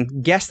you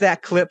can guess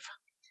that clip,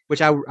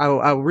 which I'll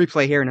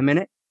replay here in a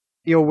minute,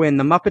 you'll win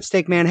the Muppets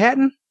Take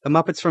Manhattan, the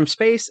Muppets from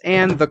Space,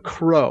 and The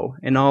Crow,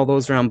 and all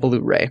those are on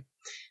Blu-ray.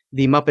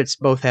 The Muppets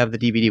both have the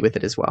DVD with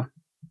it as well.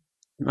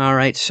 All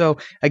right, so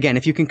again,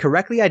 if you can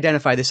correctly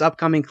identify this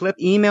upcoming clip,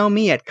 email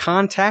me at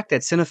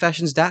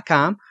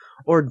contact@cinefessions.com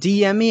or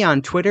DM me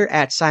on Twitter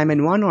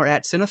 @Simon1 or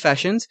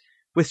 @Cinefessions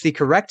with the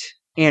correct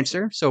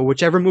answer, so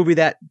whichever movie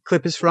that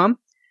clip is from,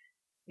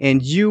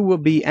 and you will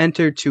be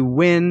entered to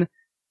win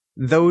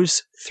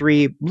those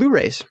 3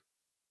 Blu-rays.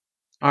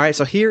 All right,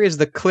 so here is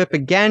the clip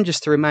again,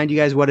 just to remind you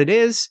guys what it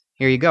is.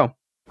 Here you go.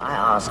 I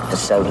ask for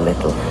so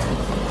little.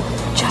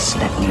 Just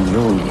let me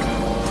rule you,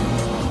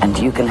 and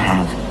you can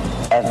have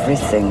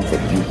everything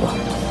that you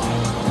want.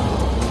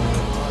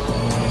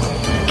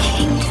 The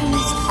kingdom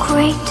is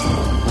great.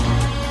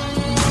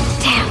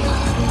 Damn,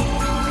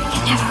 I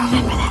can never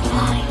remember that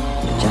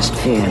line. Just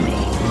fear me,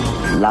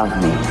 love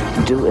me,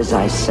 do as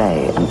I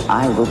say, and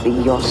I will be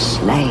your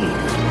slave.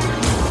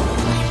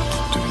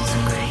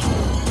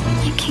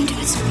 My kingdom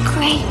is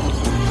great.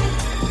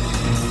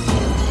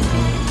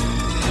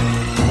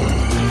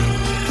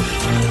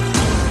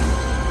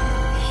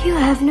 You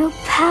have no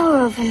power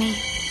over me.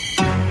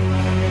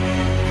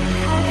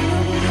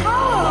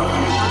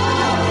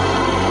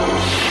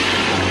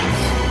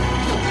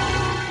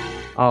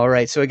 All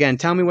right, so again,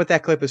 tell me what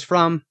that clip is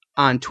from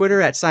on Twitter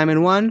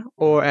 @Simon1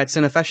 or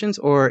 @Cinefessions,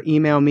 or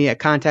email me at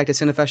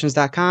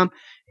contact@cinefessions.com.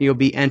 You'll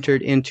be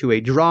entered into a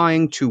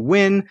drawing to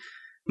win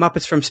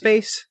Muppets from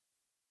Space,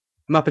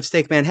 Muppets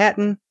Take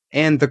Manhattan,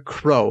 and The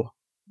Crow.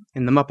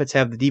 And the Muppets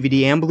have the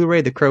DVD and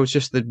Blu-ray. The Crow's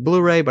just the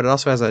Blu-ray, but it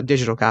also has a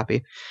digital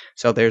copy.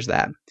 So there's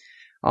that.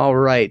 All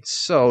right,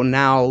 so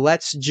now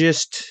let's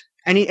just...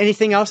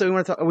 Anything else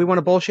that we want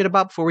to bullshit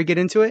about before we get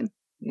into it?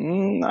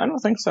 I don't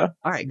think so.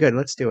 All right, good.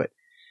 Let's do it.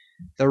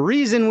 The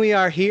reason we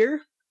are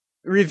here,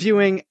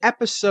 reviewing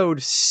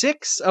episode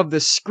 6 of the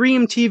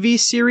Scream TV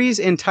series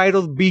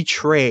entitled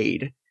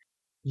Betrayed.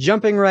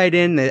 Jumping right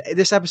in,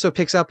 this episode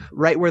picks up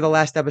right where the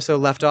last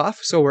episode left off.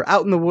 So we're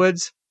out in the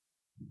woods,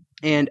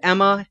 and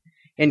Emma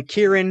and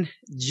Kieran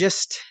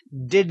just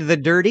did the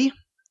dirty.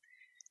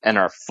 And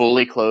are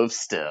fully clothed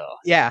still.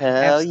 Yeah.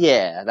 Hell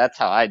yeah, that's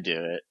how I do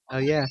it. Oh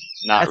yeah.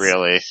 Not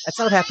really. That's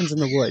how it happens in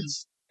the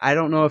woods. I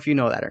don't know if you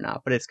know that or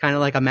not, but it's kind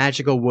of like a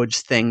magical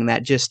woods thing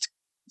that just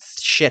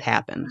shit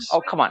happens.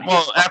 Oh, come on. Well,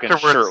 his fucking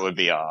afterwards- shirt would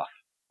be off.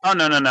 Oh,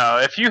 no.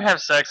 If you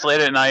have sex late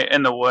at night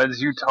in the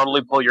woods, you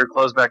totally pull your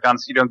clothes back on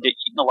so you don't get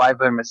eaten alive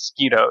by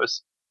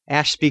mosquitoes.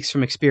 Ash speaks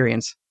from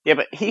experience. Yeah,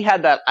 but he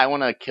had that I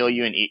want to kill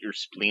you and eat your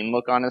spleen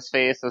look on his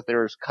face as they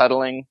were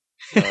cuddling.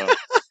 So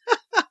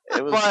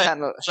it was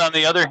kind of... on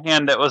the other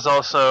hand, it was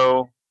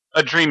also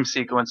a dream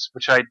sequence,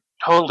 which I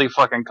totally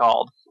fucking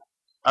called.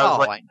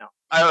 I know.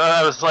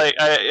 I was like,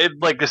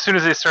 as soon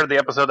as they started the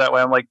episode that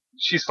way, I'm like,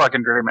 she's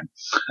fucking dreaming.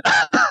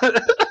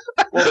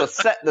 Well,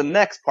 the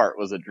next part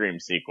was a dream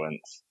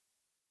sequence,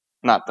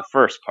 not the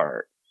first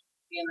part.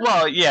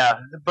 Well, yeah,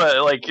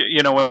 but like,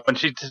 when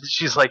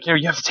she's like,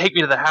 you have to take me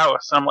to the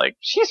house. I'm like,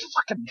 she's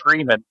fucking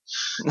dreaming.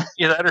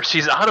 Either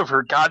she's out of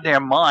her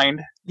goddamn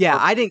mind. Yeah,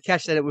 I didn't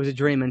catch that it was a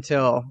dream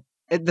until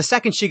the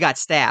second she got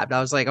stabbed.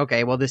 I was like,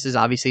 okay, well, this is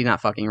obviously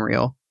not fucking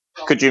real.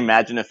 Could you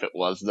imagine if it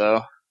was,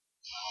 though?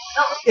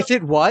 if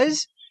it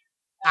was,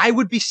 I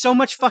would be so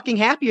much fucking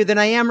happier than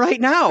I am right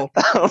now.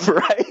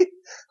 Right?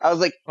 I was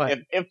like, What?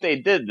 if they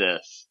did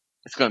this,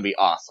 it's going to be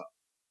awesome.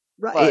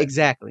 Right, But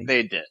exactly.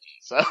 They did.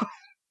 So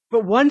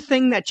But one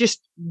thing that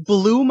just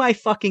blew my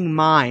fucking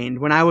mind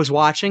when I was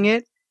watching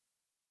it,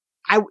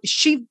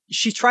 she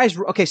tries,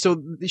 okay,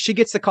 so she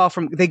gets the call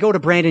from, they go to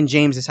Brandon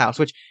James's house,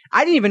 which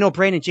I didn't even know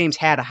Brandon James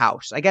had a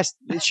house. I guess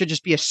it should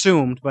just be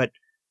assumed, but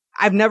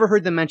I've never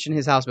heard them mention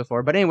his house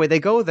before. But anyway, they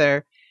go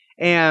there,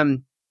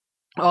 and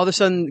all of a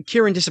sudden,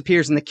 Kieran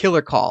disappears and the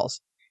killer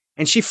calls,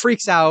 and she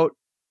freaks out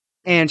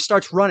and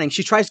starts running.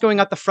 She tries going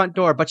out the front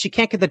door, but she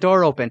can't get the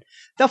door open.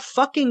 The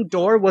fucking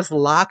door was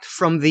locked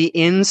from the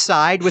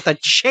inside with a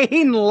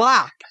chain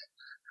lock.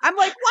 I'm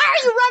like, why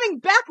are you running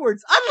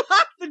backwards?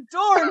 Unlock the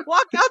door and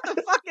walk out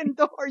the fucking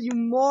door, you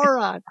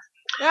moron.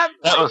 That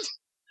was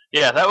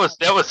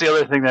the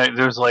other thing that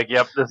was like,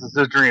 yep, this is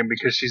a dream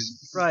because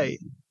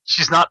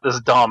she's not this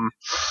dumb.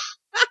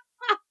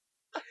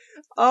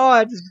 Oh,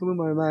 it just blew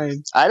my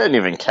mind. I didn't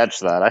even catch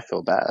that. I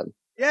feel bad.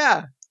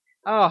 Yeah.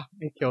 Oh,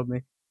 it killed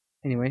me.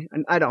 Anyway,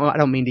 I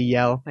don't mean to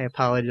yell. I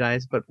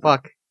apologize, but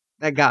fuck,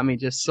 that got me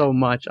just so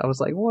much. I was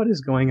like, what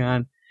is going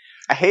on?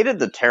 I hated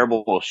the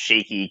terrible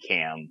shaky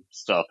cam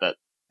stuff and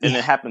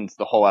it happens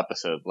the whole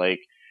episode. Like,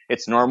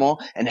 it's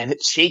normal, and then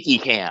it's shaky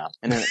cam,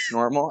 and then it's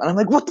normal, and I'm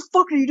like, what the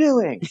fuck are you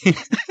doing?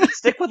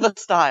 Stick with the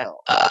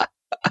style.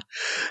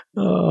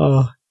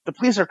 Oh. The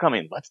police are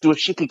coming. Let's do a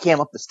shaky cam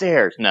up the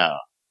stairs. No,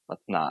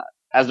 let's not.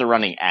 As they're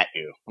running at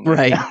you. I'm like,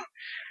 Right. no.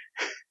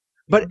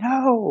 But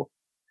no.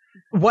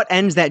 What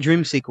ends that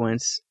dream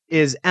sequence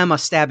is Emma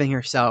stabbing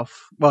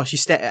herself. Well,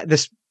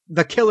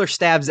 the killer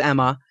stabs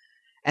Emma,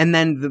 and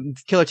then the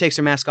killer takes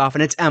her mask off,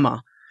 and it's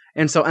Emma.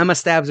 And so Emma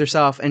stabs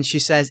herself, and she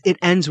says, "It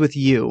ends with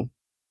you,"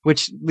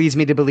 which leads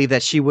me to believe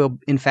that she will,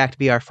 in fact,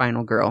 be our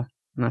final girl.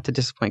 Not to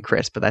disappoint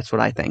Chris, but that's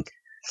what I think.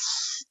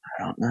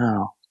 I don't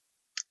know.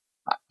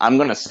 I'm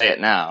going to say it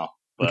now,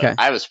 but Okay.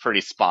 I was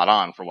pretty spot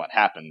on for what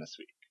happened this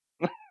week.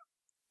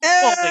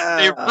 Well,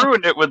 they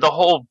ruined it with the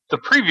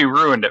preview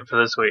ruined it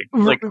for this week.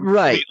 Like,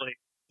 right. completely.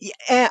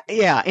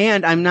 Yeah,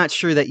 and I'm not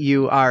sure that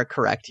you are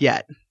correct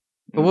yet.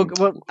 But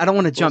I don't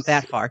want to jump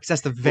that far because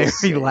that's the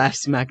very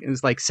last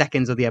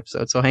seconds of the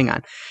episode. So hang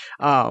on.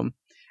 All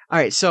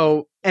right.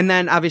 So, and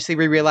then obviously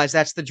we realize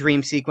that's the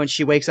dream sequence.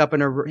 She wakes up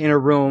in her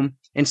room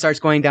and starts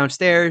going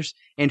downstairs.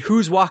 And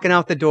who's walking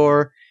out the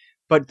door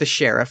but the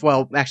sheriff?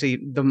 Well, actually,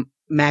 the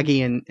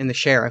Maggie and the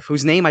sheriff,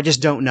 whose name I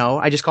just don't know.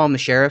 I just call him the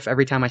sheriff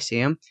every time I see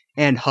him.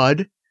 And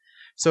Hud.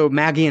 So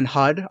Maggie and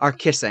Hud are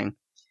kissing.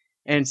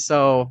 And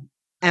so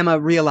Emma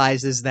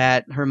realizes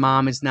that her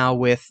mom is now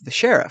with the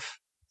sheriff.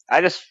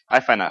 I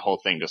find that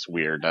whole thing just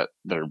weird that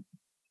they're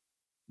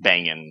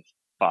banging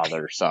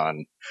father,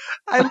 son.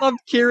 I loved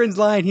Kieran's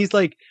line. He's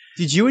like,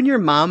 "Did you and your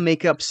mom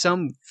make up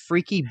some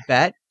freaky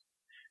bet?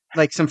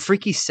 Like some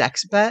freaky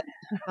sex bet?"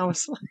 I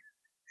was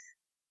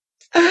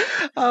like,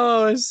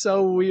 oh, it's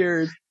so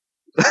weird.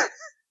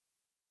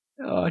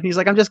 Oh, and he's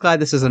like, "I'm just glad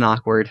this isn't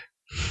awkward."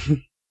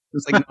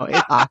 It's like, no,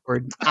 it's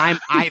awkward.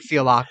 I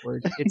feel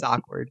awkward. It's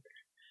awkward.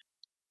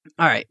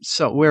 All right.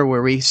 So where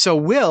were we? So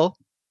Will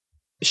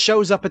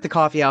shows up at the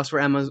coffee house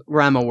where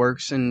Emma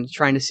works and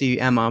trying to see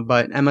Emma,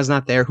 but Emma's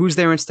not there. Who's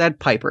there instead?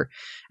 Piper.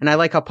 And I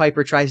like how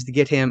Piper tries to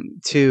get him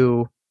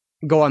to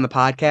go on the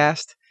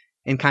podcast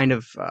and kind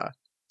of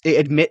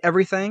admit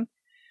everything.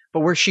 But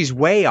where she's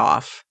way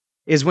off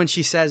is when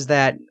she says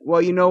that,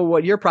 well, you know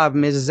what your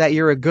problem is that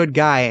you're a good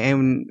guy.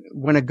 And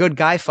when a good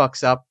guy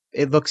fucks up,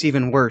 it looks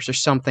even worse or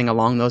something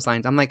along those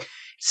lines. I'm like,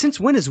 since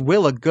when is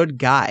Will a good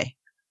guy?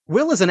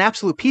 Will is an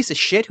absolute piece of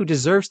shit who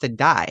deserves to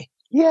die.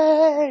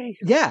 Yay!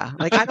 Yeah,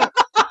 like I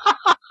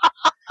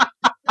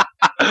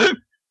don't.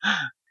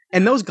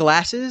 And those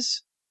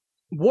glasses,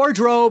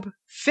 wardrobe,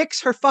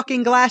 fix her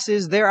fucking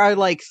glasses. They are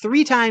like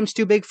 3 times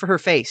too big for her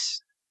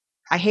face.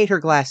 I hate her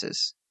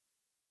glasses.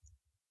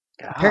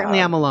 God. Apparently,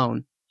 I'm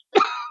alone.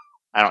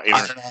 I don't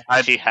even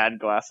know. She had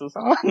glasses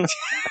on.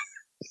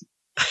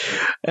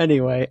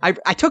 Anyway,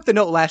 I took the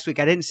note last week.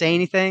 I didn't say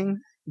anything,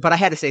 but I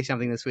had to say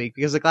something this week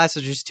because the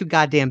glasses are just too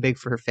goddamn big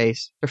for her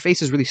face. Her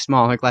face is really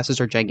small. Her glasses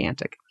are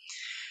gigantic.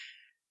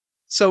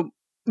 So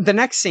the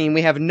next scene,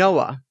 we have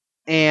Noah,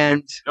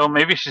 and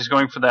maybe she's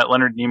going for that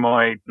Leonard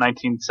Nimoy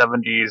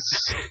 1970s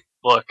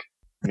look.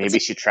 Maybe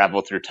she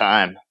traveled through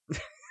time.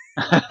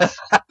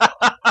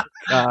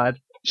 God,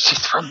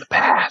 she's from the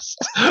past.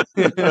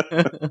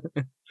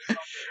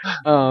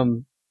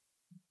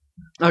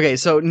 Okay,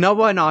 so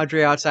Noah and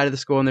Audrey are outside of the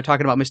school, and they're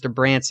talking about Mr.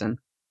 Branson.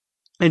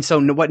 And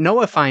so what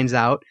Noah finds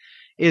out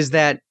is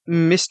that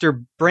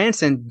Mr.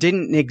 Branson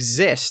didn't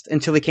exist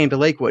until he came to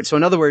Lakewood. So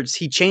in other words,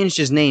 he changed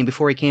his name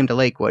before he came to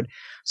Lakewood.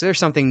 So there's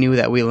something new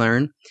that we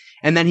learn.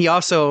 And then he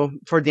also,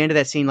 toward the end of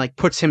that scene, like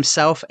puts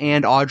himself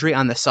and Audrey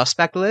on the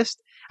suspect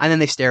list. And then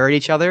they stare at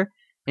each other.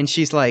 And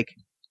she's like,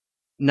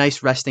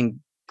 nice resting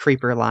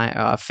creeper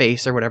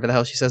face or whatever the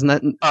hell she says. Oh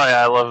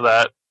yeah, I love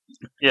that.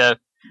 Yeah.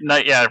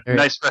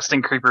 Nice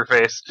resting creeper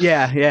face.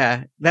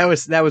 Yeah. That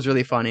was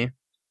really funny.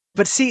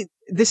 But see,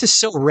 this is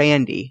so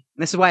Randy.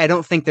 This is why I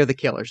don't think they're the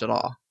killers at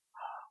all.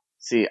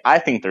 See, I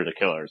think they're the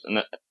killers.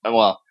 And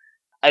well,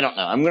 I don't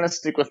know. I'm going to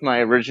stick with my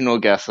original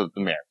guess of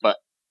the mayor. But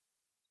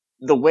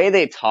the way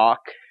they talk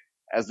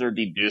as they're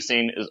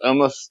deducing is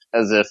almost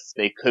as if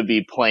they could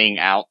be playing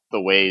out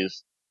the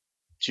ways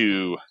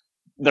to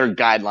their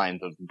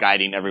guidelines of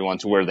guiding everyone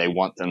to where they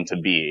want them to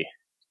be.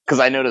 Because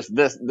I noticed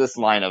this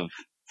line of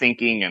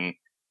thinking and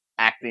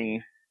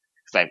acting,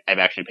 because I've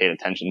actually paid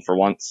attention for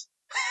once,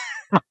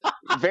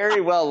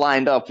 very well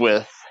lined up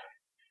with,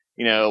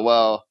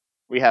 well,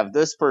 we have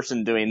this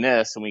person doing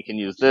this, and we can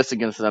use this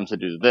against them to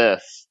do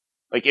this.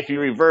 Like, if you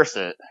reverse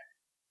it,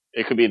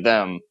 it could be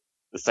them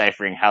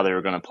deciphering how they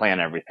were going to plan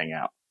everything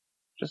out.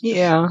 Just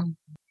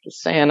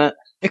saying it.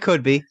 It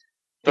could be.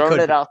 Throwing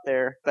it out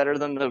there. Better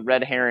than the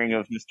red herring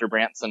of Mr.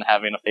 Branson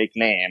having a fake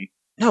name.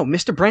 No,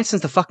 Mr.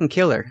 Branson's the fucking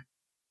killer.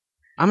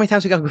 How many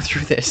times we gotta go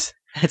through this?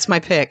 It's my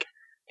pick.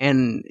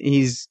 And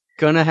he's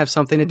gonna have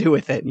something to do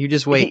with it. You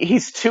just wait.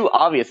 He's too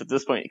obvious at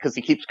this point because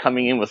he keeps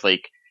coming in with,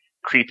 like,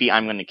 creepy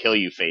I'm gonna kill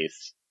you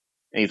face.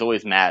 And he's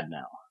always mad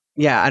now.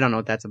 Yeah, I don't know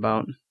what that's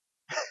about.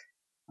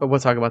 But we'll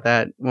talk about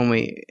that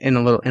in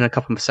a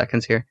couple of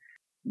seconds here.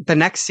 The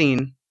next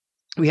scene,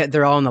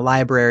 they're all in the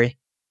library,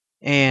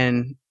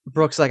 and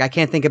Brooke's like, I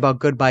can't think about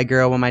Goodbye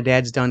Girl when my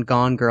dad's done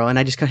Gone Girl, and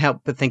I just couldn't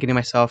help but thinking to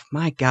myself,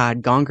 my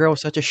God, Gone Girl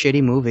was such a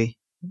shitty movie.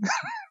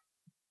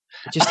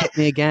 It just hit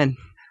me again.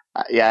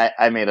 Yeah,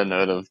 I made a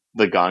note of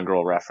the Gone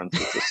Girl reference,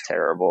 which is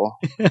terrible.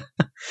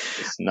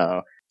 Just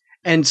no.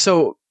 And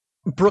so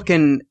Brooke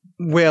and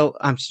Will,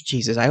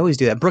 Jesus, I always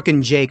do that. Brooke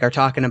and Jake are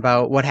talking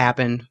about what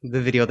happened,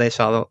 the video they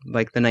saw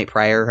like the night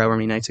prior, however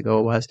many nights ago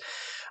it was.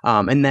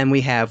 And then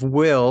we have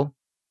Will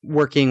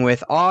working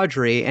with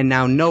Audrey, and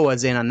now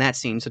Noah's in on that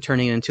scene, so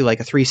turning it into like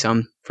a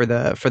threesome for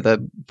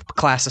the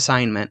class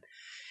assignment.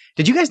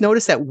 Did you guys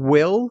notice that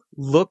Will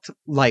looked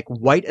like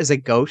white as a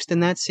ghost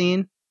in that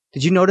scene?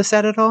 Did you notice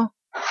that at all?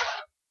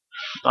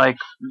 Like,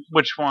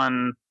 which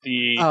one?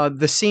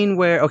 The scene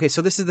where, okay,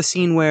 so this is the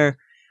scene where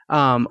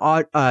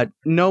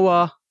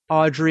Noah,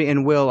 Audrey,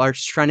 and Will are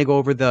just trying to go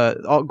over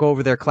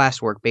their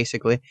classwork,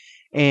 basically.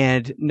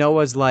 And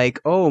Noah's like,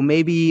 oh,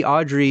 maybe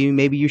Audrey,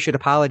 maybe you should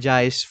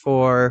apologize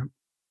for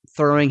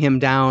throwing him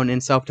down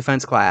in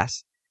self-defense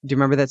class. Do you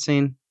remember that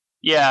scene?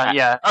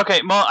 Yeah.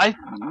 Okay, well,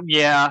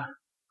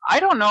 I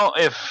don't know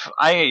if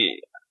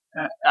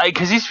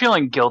because he's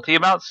feeling guilty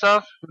about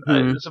stuff,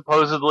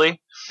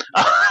 supposedly.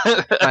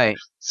 Right.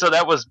 So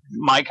that was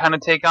my kind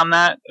of take on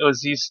that. It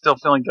was he's still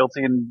feeling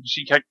guilty, and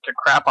she kicked the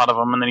crap out of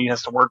him, and then he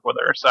has to work with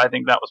her. So I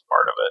think that was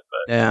part of it.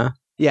 But.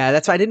 Yeah.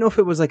 That's why I didn't know if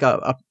it was like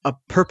a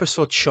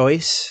purposeful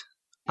choice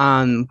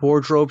on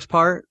Wardrobe's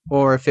part,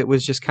 or if it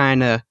was just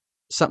kind of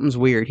something's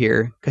weird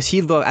here. Because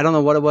I don't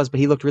know what it was, but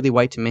he looked really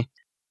white to me.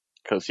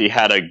 Because he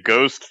had a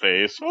ghost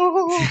face.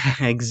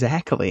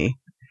 Exactly.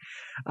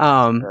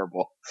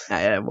 Terrible.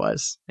 It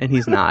was. And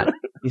he's not.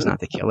 He's not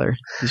the killer.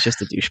 He's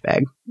just a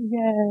douchebag.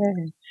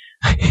 Yay.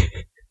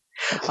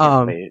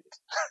 All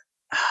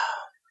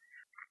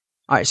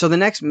right, so the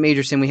next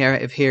major scene we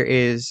have here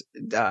is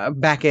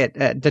back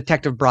at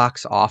Detective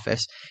Brock's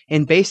office.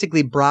 And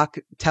basically Brock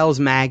tells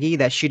Maggie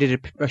that she did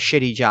a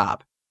shitty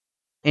job.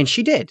 And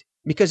she did.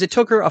 Because it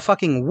took her a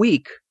fucking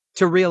week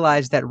to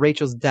realize that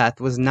Rachel's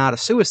death was not a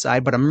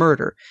suicide, but a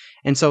murder.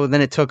 And so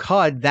then it took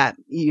HUD that,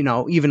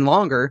 even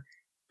longer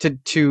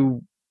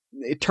to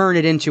turn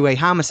it into a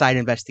homicide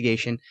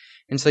investigation.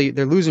 And so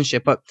they're losing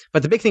shit. But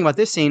the big thing about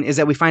this scene is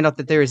that we find out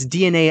that there is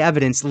DNA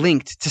evidence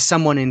linked to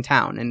someone in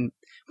town, and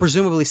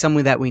presumably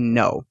someone that we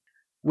know.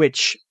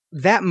 Which,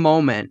 that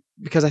moment,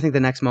 because I think the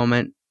next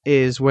moment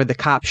is where the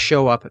cops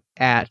show up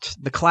at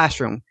the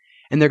classroom,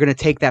 and they're going to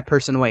take that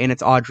person away, and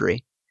it's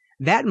Audrey.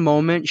 That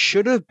moment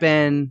should have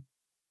been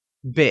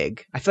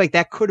big. I feel like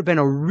that could have been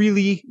a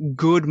really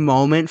good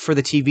moment for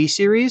the TV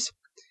series,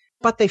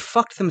 but they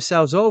fucked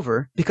themselves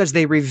over because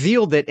they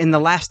revealed it in the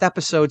last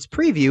episode's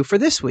preview for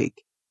this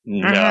week.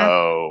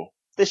 No.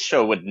 This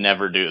show would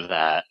never do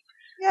that.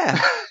 Yeah.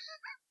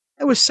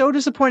 It was so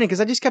disappointing because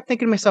I just kept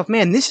thinking to myself,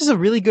 man, this is a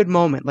really good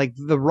moment. Like,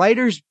 the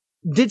writers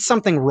did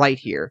something right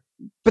here.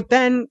 But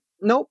then,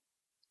 nope,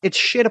 it's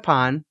shit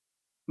upon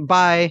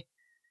by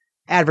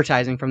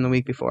advertising from the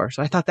week before.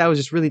 So I thought that was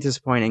just really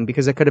disappointing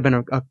because it could have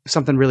been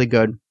something really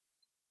good.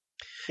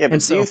 Yeah,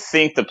 but do you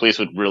think the police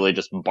would really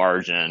just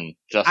barge in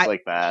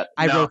like that?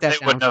 I wrote that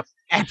down. Wouldn't have.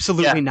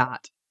 Absolutely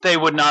not. They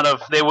would not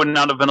have. They would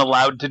not have been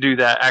allowed to do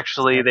that.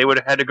 Actually, they would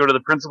have had to go to the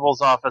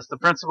principal's office. The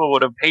principal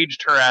would have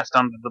paged her ass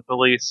down to the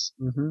police,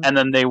 and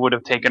then they would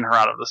have taken her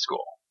out of the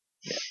school.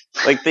 Yeah.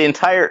 Like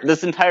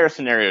this entire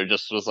scenario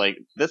just was like,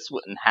 this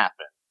wouldn't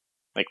happen.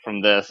 Like,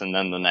 from this and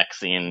then the next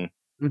scene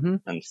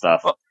and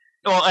stuff.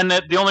 Well, and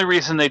the only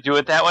reason they do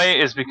it that way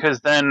is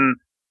because then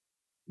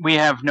we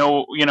have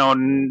Noah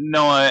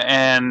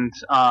and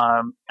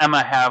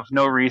Emma have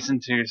no reason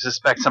to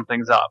suspect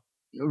something's up.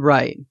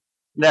 Right.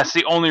 That's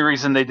the only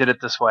reason they did it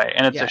this way,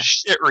 and it's a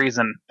shit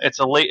reason. It's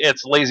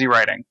lazy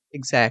writing.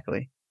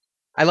 Exactly.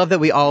 I love that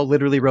we all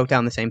literally wrote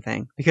down the same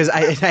thing because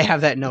I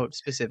have that note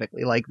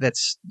specifically. Like,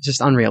 that's just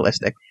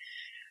unrealistic.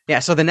 Yeah.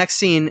 So the next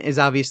scene is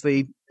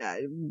obviously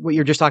what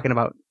you're just talking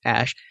about,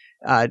 Ash.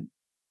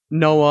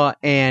 Noah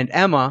and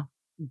Emma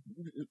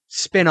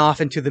spin off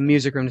into the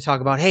music room to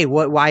talk about, hey,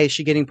 why is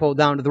she getting pulled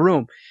down to the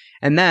room?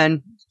 And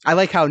then I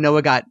like how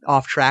Noah got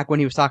off track when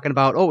he was talking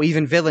about,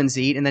 even villains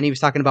eat. And then he was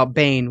talking about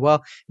Bane.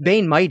 Well,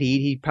 Bane might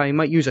eat. He probably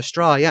might use a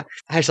straw. Yeah.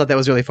 I just thought that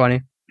was really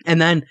funny.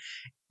 And then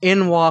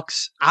in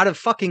walks out of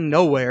fucking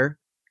nowhere.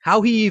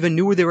 How he even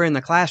knew they were in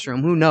the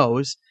classroom, who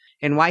knows?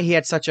 And why he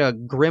had such a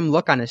grim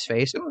look on his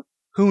face,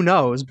 who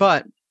knows?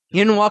 But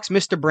in walks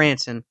Mr.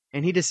 Branson,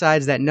 and he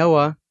decides that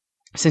Noah,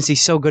 since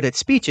he's so good at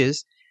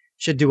speeches,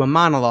 should do a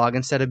monologue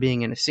instead of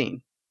being in a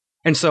scene.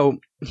 And so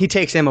he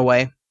takes him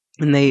away,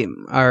 and they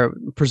are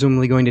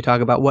presumably going to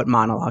talk about what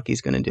monologue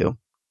he's going to do.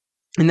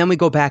 And then we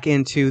go back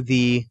into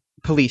the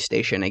police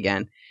station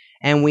again,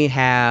 and we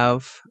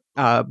have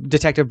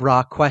Detective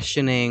Brock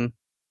questioning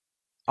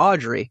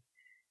Audrey.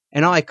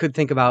 And all I could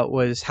think about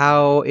was,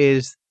 how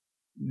is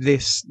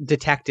this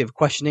detective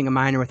questioning a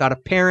minor without a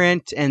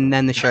parent? And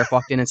then the sheriff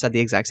walked in and said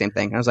the exact same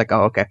thing. I was like,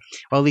 oh, okay.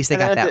 Well, at least they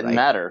got that right. It didn't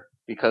matter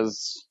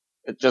because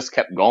it just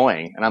kept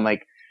going. And I'm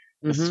like,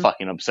 this is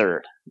fucking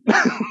absurd.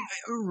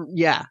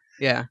 Yeah.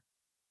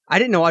 I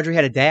didn't know Audrey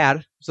had a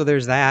dad, so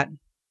there's that.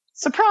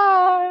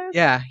 Surprise!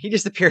 Yeah, he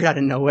just appeared out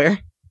of nowhere.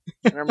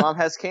 And her mom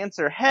has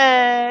cancer.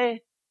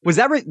 Hey! Was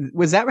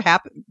that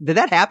happen? Did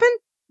that happen?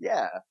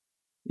 Yeah.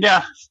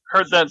 Yeah,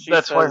 heard that.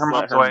 That's why her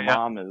mom's away.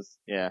 Mom is,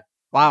 yeah.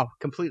 Wow,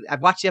 completely.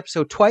 I've watched the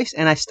episode twice,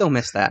 and I still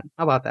missed that.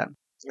 How about that?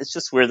 It's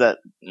just weird that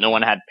no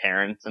one had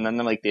parents, and then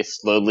they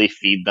slowly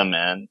feed them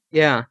in.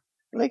 Yeah.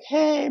 Like,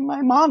 hey,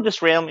 my mom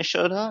just randomly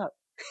showed up.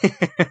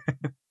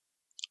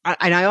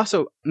 And I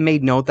also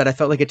made note that I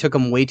felt like it took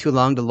him way too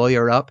long to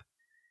lawyer up,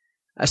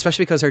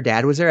 especially because her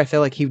dad was there. I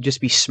felt like he would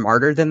just be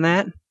smarter than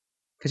that,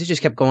 because he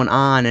just kept going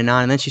on, and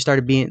then she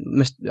started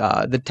being,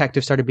 the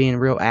detective started being a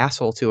real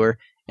asshole to her.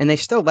 And they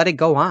still let it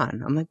go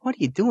on. I'm like, what are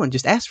you doing?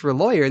 Just ask for a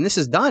lawyer, and this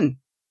is done.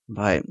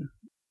 But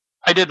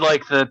I did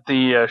like that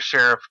the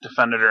sheriff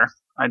defended her.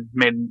 I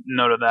made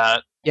note of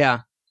that.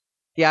 Yeah,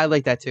 I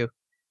like that too.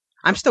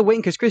 I'm still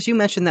waiting because, Chris, you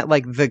mentioned that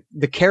like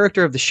the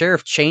character of the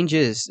sheriff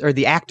changes, or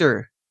the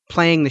actor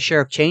playing the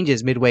sheriff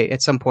changes midway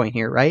at some point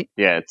here, right?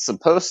 Yeah, it's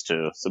supposed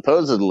to.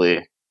 Supposedly,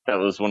 that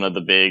was one of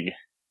the big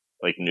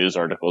news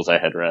articles I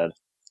had read.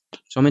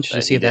 So I'm interested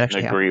to see if that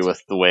actually happens. I didn't agree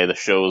with the way the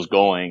show was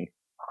going.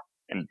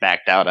 And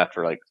backed out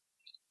after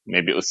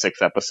maybe it was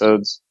 6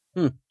 episodes.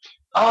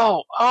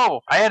 Oh!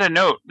 I had a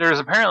note.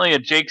 There's apparently a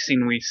Jake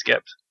scene we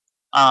skipped.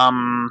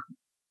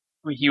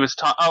 He was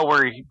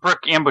where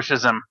Brooke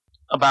ambushes him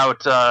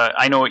about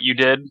I know what you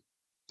did.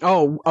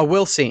 Oh, a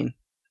Will scene.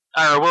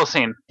 Or a Will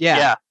scene.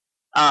 Yeah.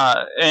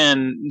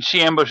 And she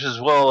ambushes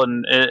Will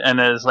and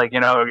is like, I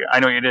know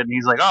what you did. And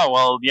he's like, oh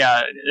well,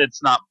 yeah,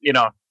 it's not,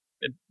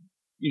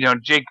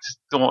 Jake's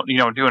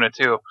doing it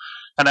too.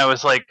 And I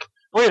was like,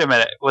 wait a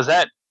minute, was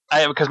that?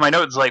 Because my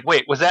notes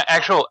wait, was that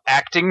actual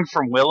acting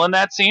from Will in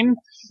that scene?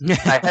 And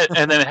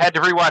then I had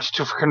to rewatch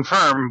to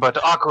confirm, but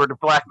awkward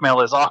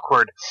blackmail is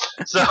awkward.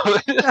 So,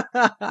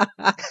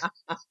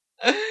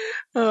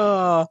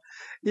 oh,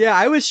 yeah,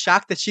 I was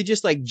shocked that she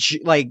just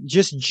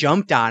just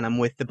jumped on him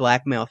with the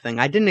blackmail thing.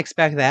 I didn't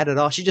expect that at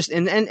all. She just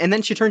and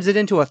then she turns it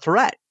into a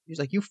threat. She's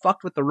like, "You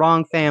fucked with the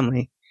wrong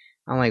family."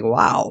 I'm like,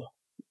 "Wow,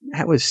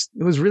 it was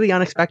really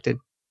unexpected."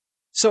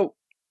 So.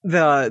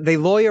 They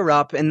lawyer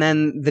up, and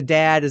then the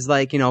dad is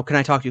like, can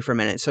I talk to you for a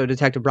minute? So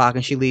Detective Brock,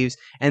 and she leaves,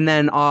 and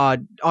then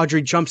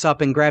Audrey jumps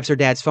up and grabs her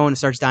dad's phone and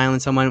starts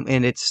dialing someone,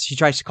 and she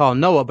tries to call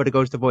Noah, but it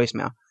goes to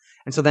voicemail.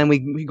 And so then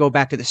we go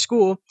back to the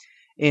school,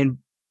 and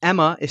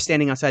Emma is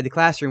standing outside the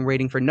classroom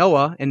waiting for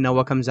Noah, and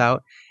Noah comes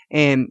out,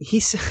 and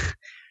he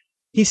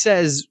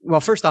says,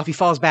 well, first off, he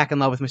falls back in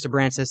love with Mr.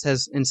 Branson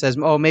and says,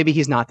 oh, maybe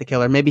he's not the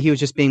killer, maybe he was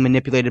just being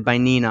manipulated by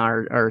Nina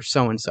or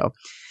so and so.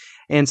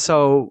 And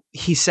so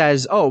he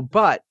says, oh,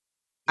 but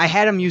I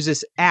had him use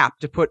this app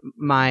to put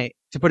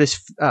his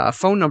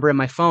phone number in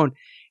my phone,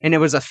 and it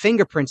was a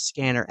fingerprint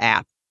scanner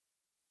app.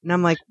 And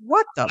I'm like,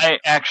 what the? I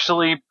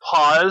actually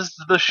paused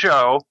the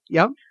show.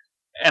 Yep.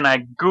 And I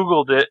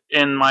Googled it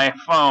in my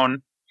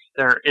phone.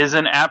 There is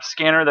an app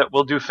scanner that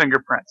will do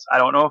fingerprints. I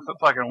don't know if it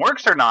fucking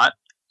works or not,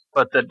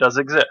 but that does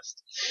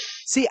exist.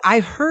 See,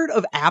 I've heard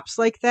of apps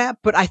like that,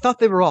 but I thought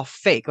they were all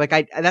fake.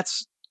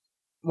 That's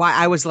why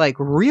I was like,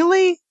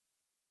 really?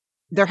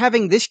 They're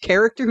having this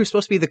character who's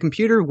supposed to be the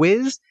computer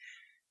whiz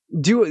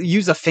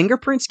use a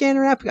fingerprint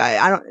scanner app.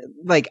 I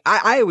don't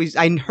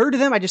I heard of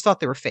them. I just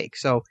thought they were fake.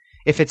 So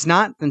if it's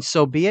not, then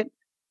so be it.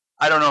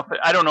 I don't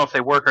know if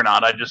they work or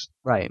not. I just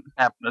happen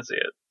to see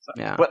it. So.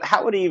 Yeah. But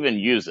how would he even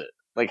use it?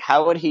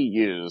 How would he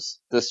use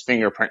this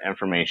fingerprint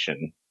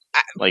information?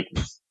 I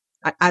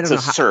don't know.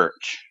 To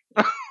search.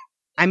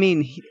 I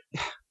mean,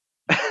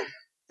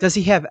 does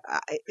he have?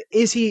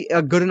 Is he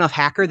a good enough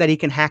hacker that he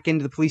can hack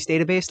into the police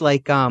database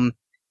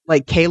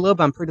like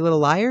Caleb on Pretty Little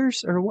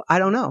Liars, or I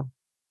don't know.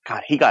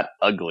 God, he got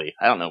ugly.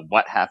 I don't know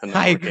what happened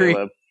to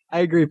Caleb. I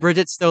agree.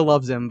 Bridget still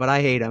loves him, but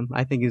I hate him.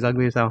 I think he's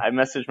ugly as hell. I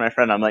messaged my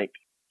friend. I'm like,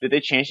 did they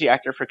change the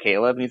actor for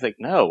Caleb? And he's like,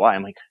 no. Why?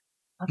 I'm like,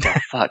 what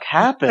the fuck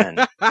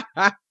happened?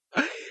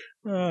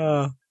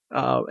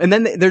 And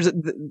then there's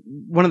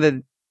one of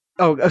the.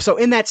 Oh, so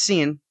in that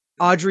scene,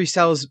 Audrey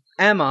tells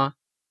Emma,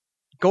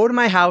 go to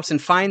my house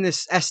and find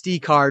this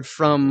SD card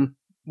from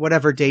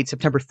whatever date,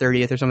 September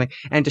 30th or something,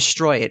 and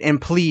destroy it.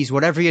 And please,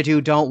 whatever you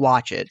do, don't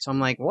watch it. So I'm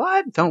like,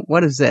 what?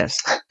 What is this?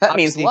 That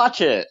means watch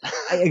it.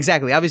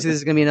 Exactly. Obviously, this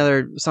is going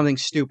to be something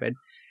stupid.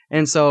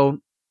 And so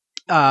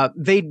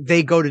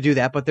they go to do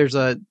that, but there's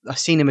a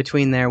scene in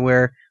between there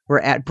where we're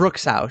at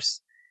Brooke's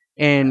house.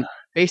 And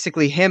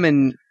basically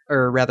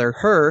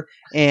her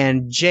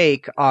and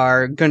Jake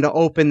are going to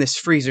open this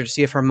freezer to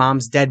see if her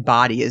mom's dead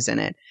body is in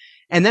it.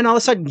 And then all of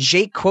a sudden,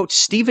 Jake quotes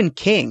Stephen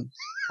King.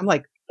 I'm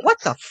like, what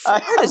the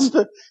fuck?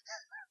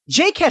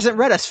 Jake hasn't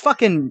read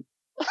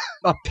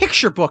a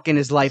picture book in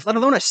his life, let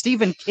alone a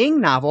Stephen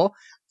King novel,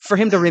 for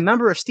him to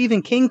remember a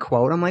Stephen King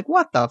quote. I'm like,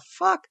 what the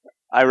fuck?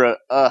 I wrote,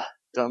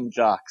 dumb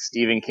jock,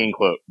 Stephen King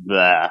quote,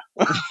 blah.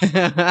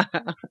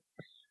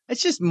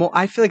 It's just more,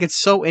 I feel like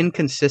it's so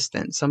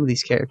inconsistent, some of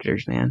these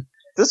characters, man.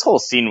 This whole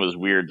scene was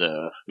weird,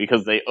 though,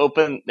 because they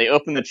open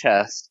the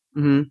chest,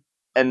 mm-hmm.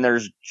 and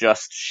there's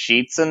just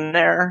sheets in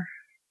there,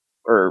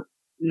 or...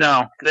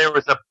 No, there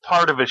was a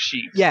part of a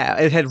sheet. Yeah,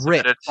 it had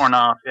ripped. It had torn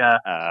off,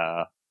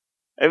 yeah.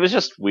 It was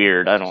just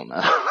weird, I don't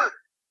know.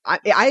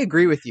 I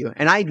agree with you,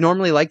 and I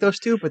normally like those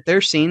two, but their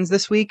scenes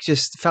this week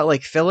just felt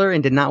like filler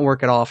and did not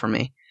work at all for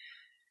me.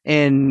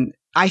 And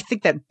I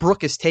think that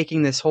Brooke is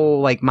taking this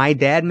whole, like, my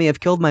dad may have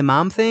killed my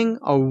mom thing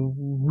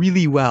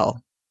really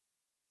well.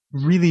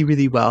 Really,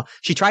 really well.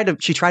 She tried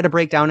to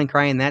break down and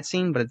cry in that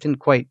scene, but it didn't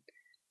quite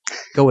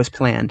go as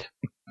planned.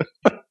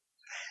 Come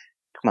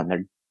on,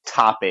 they're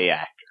top A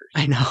actors.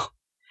 I know.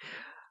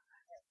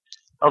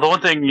 Oh, the one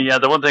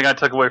thing I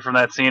took away from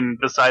that scene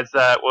besides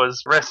that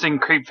was resting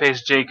creep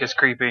face Jake is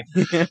creepy.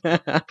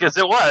 Because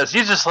it was.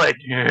 He's just like,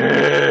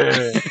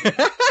 yeah.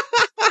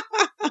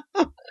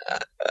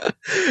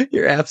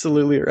 You're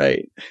absolutely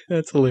right.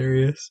 That's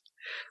hilarious.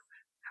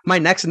 My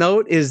next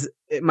note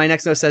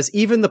says,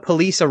 even the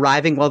police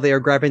arriving while they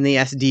are grabbing the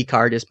SD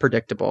card is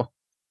predictable.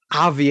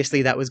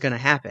 Obviously that was going to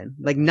happen.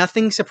 Like,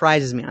 nothing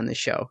surprises me on this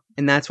show.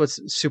 And that's what's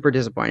super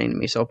disappointing to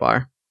me so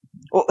far.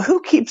 Well,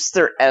 who keeps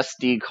their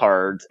SD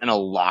cards in a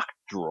locked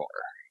drawer?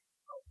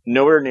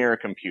 Nowhere near a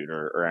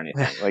computer or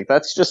anything. Like,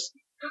 that's just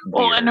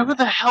weird. Well, and who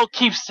the hell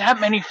keeps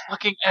that many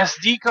fucking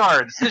SD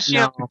cards? This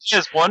show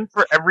has one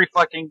for every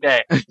fucking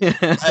day.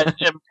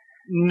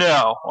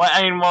 No.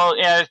 I mean, well,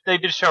 yeah, they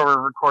did show a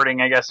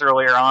recording, I guess,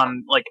 earlier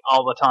on, like,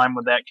 all the time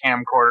with that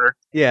camcorder.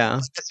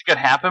 Yeah. This could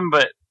happen,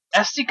 but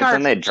SD cards... But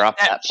then they dropped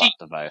that cheap.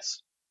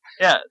 device.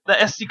 Yeah, the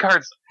SD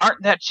cards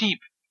aren't that cheap.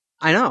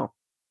 I know.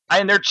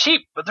 And they're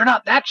cheap, but they're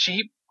not that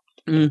cheap.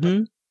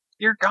 Mm-hmm.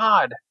 Dear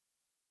God.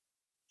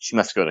 She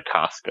must go to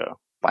Costco,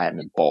 buy them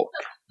in bulk.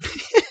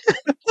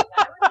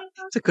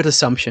 It's a good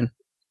assumption.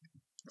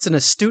 It's an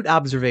astute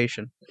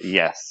observation.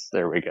 Yes,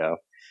 there we go.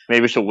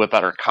 Maybe she'll whip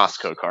out her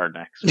Costco card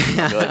next.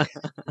 Be like,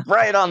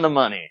 right on the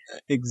money.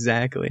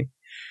 Exactly.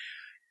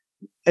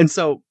 And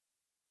so,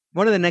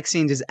 one of the next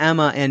scenes is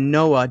Emma and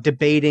Noah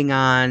debating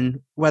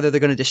on whether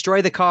they're going to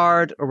destroy the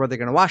card or whether they're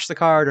going to wash the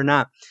card or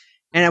not.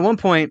 And at one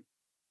point,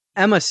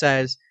 Emma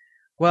says,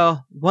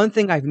 well, one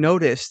thing I've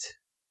noticed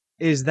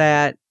is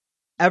that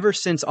ever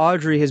since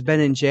Audrey has been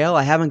in jail,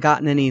 I haven't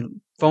gotten any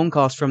phone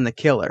calls from the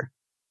killer.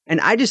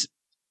 And I just,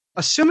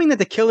 assuming that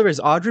the killer is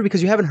Audrey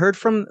because you haven't heard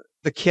from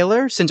the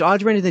killer since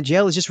Audrey went into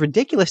jail is just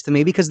ridiculous to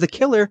me because the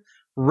killer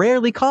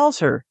rarely calls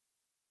her.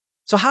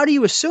 So how do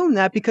you assume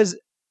that? Because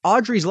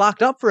Audrey's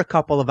locked up for a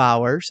couple of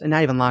hours, and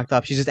not even locked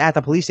up, she's just at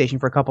the police station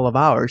for a couple of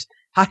hours.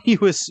 How do you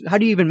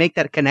even make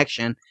that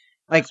connection?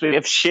 Like, so we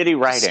have shitty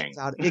writing.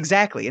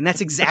 Exactly, and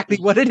that's exactly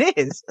what it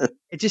is.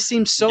 It just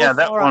seems so that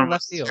far one on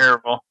left was field.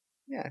 Terrible.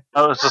 Yeah,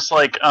 I was just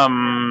like,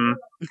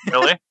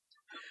 really?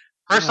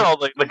 First of all,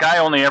 the guy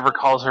only ever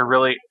calls her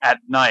really at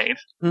night.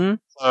 Mm-hmm.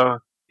 So,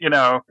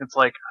 it's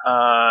like,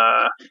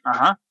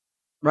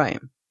 right.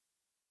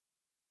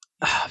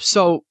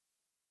 So,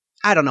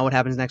 I don't know what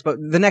happens next, but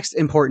the next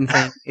important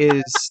thing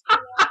is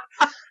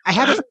I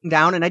have it written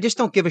down, and I just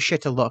don't give a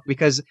shit to look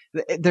because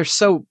they're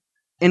so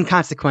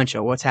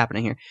inconsequential. What's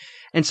happening here?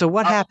 And so,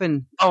 what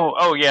happened?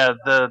 Oh yeah,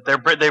 they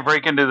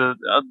break into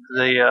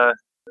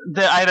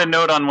I had a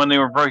note on when they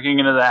were breaking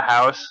into the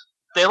house.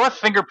 They left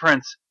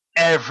fingerprints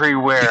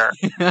everywhere,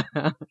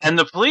 and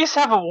the police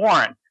have a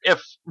warrant.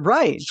 If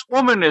this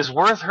woman is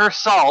worth her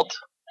salt,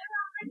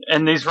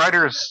 and these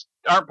writers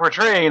aren't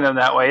portraying them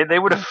that way, they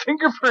would have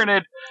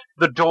fingerprinted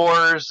the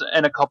doors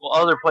and a couple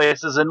other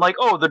places, and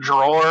the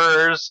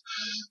drawers,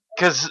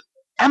 because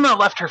Emma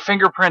left her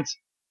fingerprints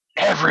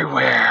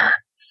everywhere.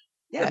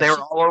 Yeah, they were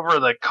all over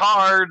the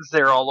cards.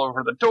 They were all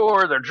over the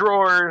door, their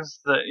drawers.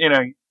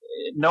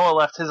 Noah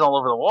left his all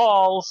over the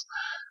walls.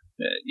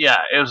 Yeah,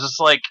 it was just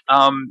like,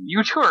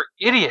 you two are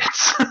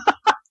idiots.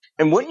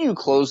 And wouldn't you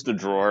close the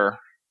drawer?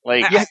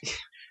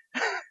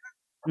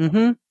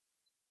 Mm-hmm.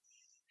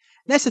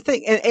 That's the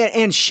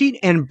thing.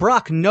 And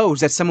Brock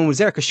knows that someone was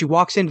there because she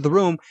walks into the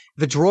room,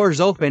 the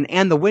drawer's open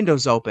and the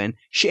window's open.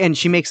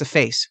 She makes a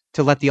face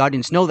to let the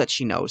audience know that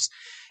she knows.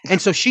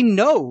 And so she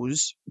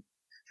knows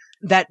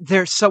that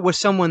there was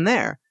someone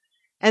there.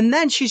 And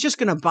then she's just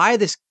going to buy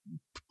this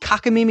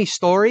cockamamie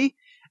story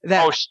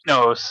that she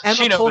knows. Emma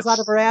She knows. pulls out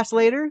of her ass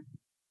later.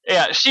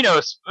 Yeah, she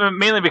knows,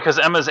 mainly because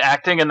Emma's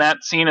acting in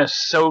that scene is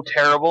so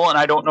terrible, and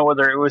I don't know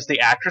whether it was the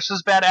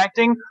actress's bad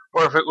acting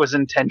or if it was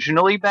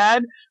intentionally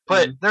bad,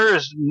 but there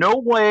is no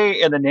way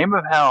in the name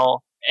of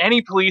hell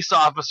any police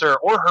officer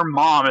or her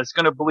mom is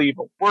going to believe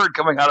a word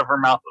coming out of her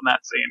mouth in that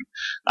scene.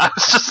 I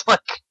was just like,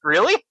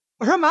 really?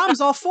 Her mom's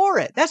all for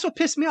it. That's what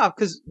pissed me off,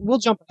 because we'll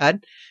jump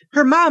ahead.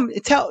 Her mom,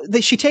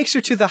 she takes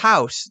her to the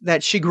house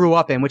that she grew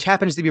up in, which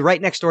happens to be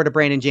right next door to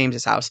Brandon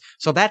James's house.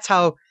 So that's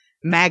how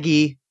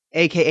Maggie,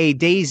 a.k.a.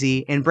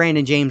 Daisy, and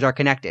Brandon James are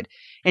connected.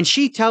 And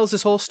she tells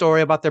this whole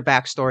story about their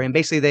backstory. And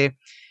basically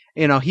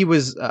he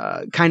was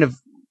kind of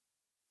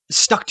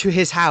stuck to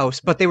his house,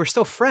 but they were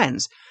still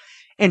friends.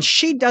 And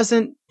she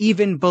doesn't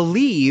even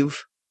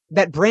believe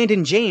that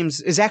Brandon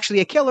James is actually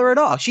a killer at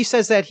all. She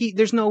says that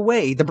there's no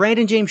way. The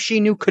Brandon James she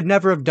knew could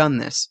never have done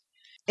this.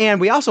 And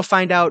we also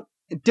find out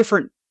a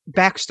different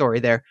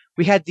backstory there.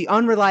 We had the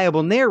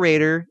unreliable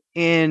narrator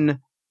in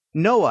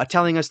Noah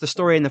telling us the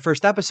story in the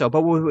first episode,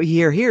 but what we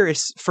hear here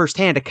is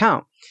firsthand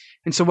account.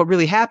 And so what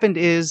really happened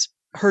is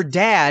her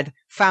dad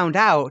found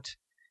out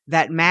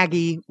that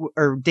Maggie,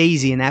 or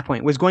Daisy in that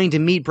point, was going to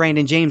meet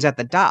Brandon James at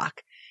the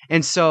dock.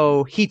 And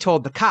so he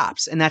told the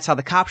cops, and that's how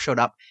the cops showed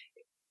up.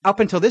 Up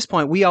until this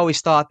point, we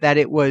always thought that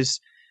it was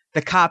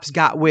the cops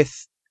got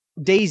with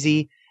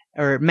Daisy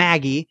or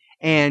Maggie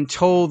and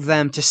told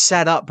them to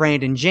set up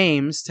Brandon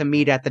James to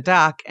meet at the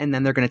dock, and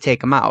then they're going to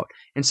take him out.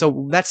 And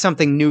so that's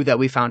something new that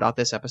we found out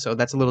this episode.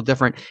 That's a little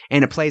different,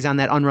 and it plays on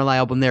that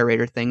unreliable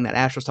narrator thing that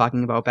Ash was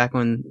talking about back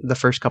when the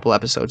first couple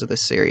episodes of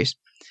this series,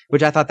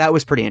 which I thought that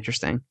was pretty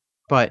interesting.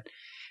 But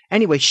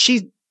anyway,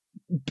 she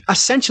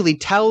essentially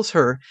tells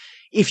her,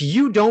 if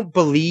you don't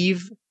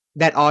believe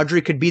that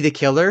Audrey could be the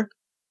killer,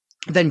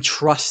 then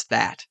trust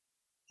that.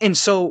 And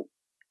so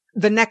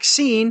the next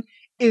scene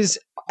is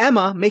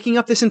Emma making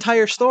up this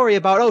entire story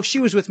about, oh, she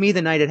was with me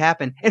the night it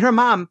happened. And her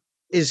mom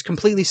is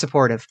completely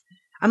supportive.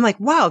 I'm like,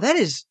 wow, that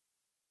is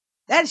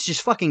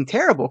just fucking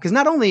terrible. Because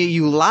not only are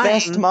you lying.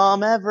 Best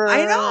mom ever.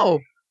 I know.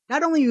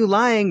 Not only are you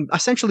lying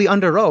essentially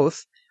under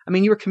oath, I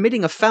mean, you were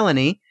committing a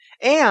felony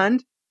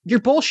and you're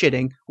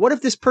bullshitting. What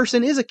if this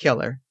person is a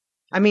killer?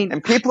 I mean.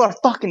 And people are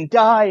fucking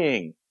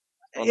dying.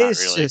 Well, not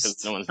it's really, because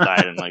just no one's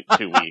died in like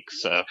 2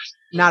 weeks. So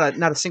not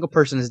a single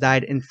person has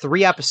died in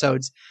 3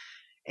 episodes,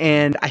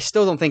 and I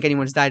still don't think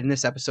anyone's died in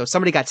this episode.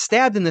 Somebody got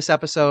stabbed in this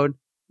episode,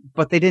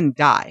 but they didn't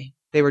die.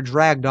 They were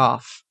dragged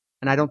off,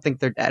 and I don't think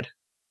they're dead.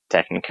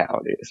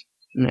 Technicalities.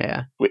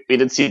 Yeah, we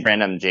did see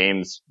Brandon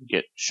James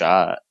get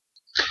shot,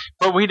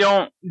 but we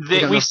don't.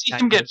 We see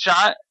him get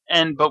shot,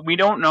 but we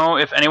don't know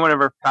if anyone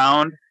ever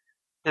found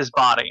his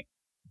body.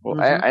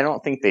 Well, I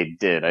don't think they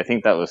did. I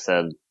think that was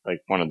said like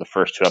one of the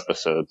first 2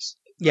 episodes.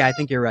 Yeah, I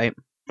think you're right.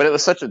 But it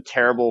was such a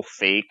terrible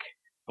fake,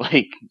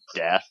 like,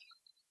 death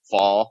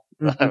fall.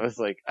 I was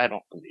like, I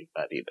don't believe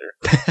that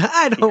either.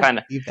 I don't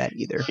believe that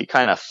either. He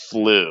kind of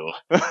flew.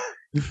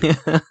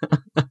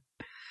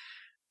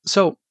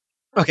 So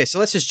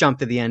let's just jump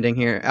to the ending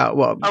here.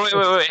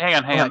 Wait, hang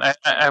on. I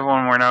have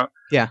one more note.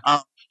 Yeah.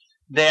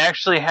 They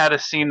actually had a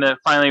scene that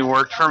finally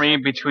worked for me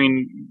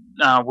between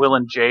Will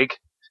and Jake,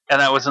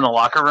 and that was in the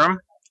locker room.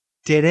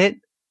 Did it?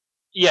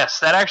 Yes,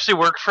 that actually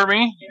worked for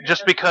me,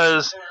 just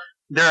because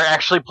they're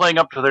actually playing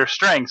up to their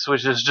strengths,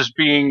 which is just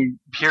being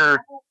pure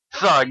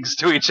thugs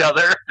to each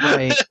other.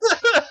 Right.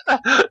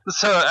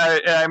 So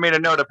I made a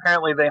note.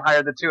 Apparently, they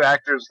hired the 2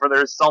 actors for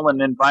their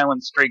sullen and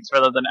violent streaks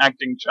rather than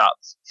acting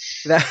chops.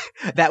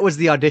 That was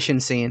the audition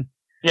scene.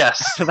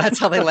 Yes. So that's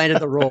how they landed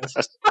the roles.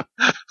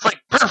 It's like,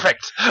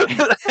 perfect!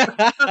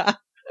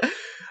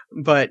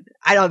 But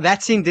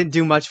that scene didn't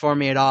do much for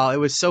me at all. It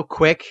was so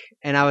quick,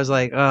 and I was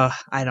like,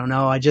 I don't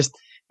know. I just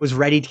was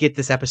ready to get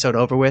this episode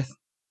over with.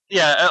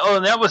 Yeah,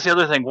 and that was the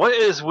other thing. What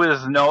is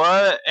with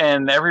Noah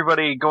and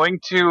everybody going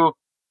to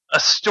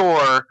a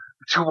store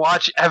to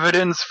watch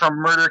evidence from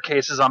murder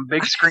cases on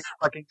big screen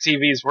fucking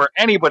TVs where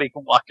anybody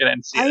can walk in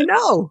and see it? I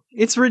know.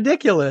 It's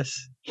ridiculous.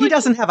 He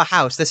doesn't have a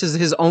house. This is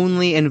his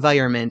only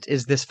environment,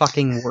 is this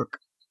fucking work.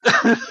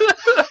 I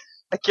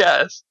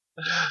guess.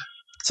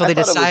 So they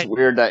decide. It was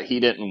weird that he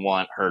didn't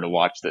want her to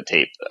watch the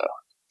tape, though.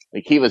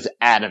 Like, he was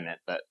adamant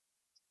that,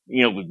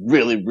 we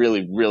really,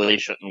 really, really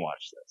shouldn't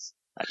watch this.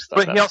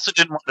 But he also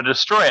didn't want to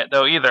destroy it,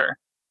 though, either.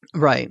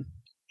 True. Right.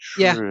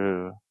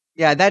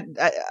 Yeah,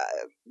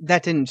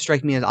 that didn't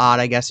strike me as odd,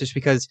 I guess, just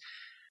because,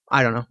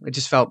 I don't know, it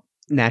just felt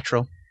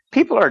natural.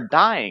 People are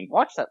dying.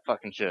 Watch that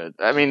fucking shit.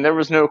 I mean, there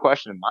was no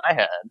question in my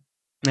head.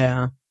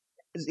 Yeah.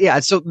 Yeah,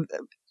 so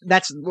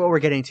that's what we're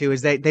getting to,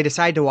 is they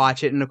decide to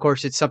watch it, and of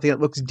course it's something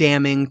that looks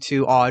damning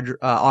to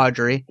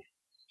Audrey.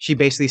 She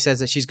basically says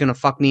that she's going to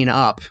fuck Nina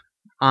up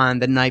on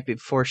the night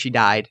before she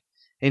died.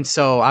 And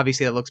so,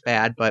 obviously, that looks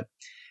bad, but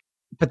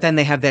then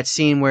they have that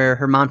scene where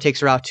her mom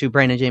takes her out to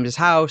Brandon James's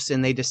house,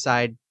 and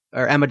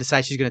Emma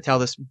decides she's going to tell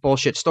this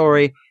bullshit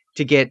story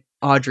to get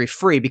Audrey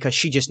free, because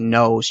she just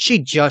knows. She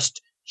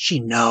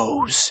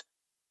knows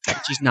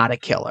that she's not a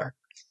killer.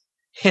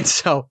 And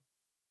so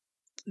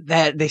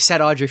that they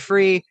set Audrey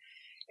free,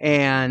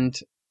 and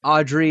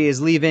Audrey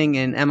is leaving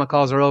and Emma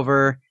calls her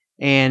over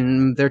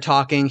and they're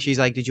talking. She's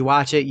like, "Did you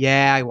watch it?"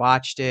 "Yeah, I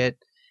watched it."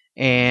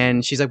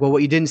 And she's like, "Well,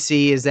 what you didn't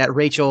see is that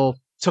Rachel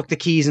took the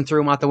keys and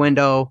threw them out the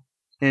window,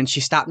 and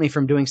she stopped me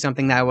from doing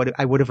something that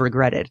I would have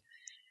regretted."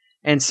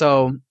 And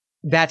so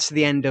that's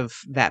the end of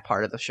that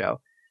part of the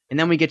show. And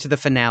then we get to the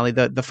finale,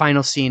 the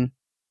final scene.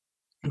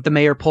 The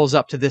mayor pulls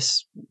up to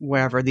this,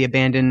 wherever, the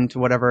abandoned,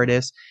 whatever it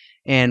is,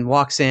 and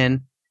walks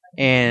in,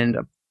 and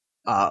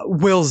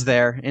Will's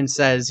there and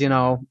says,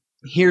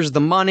 "Here's the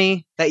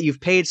money that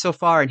you've paid so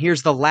far, and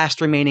here's the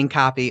last remaining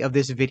copy of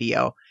this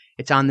video.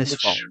 It's on this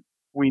phone."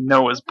 We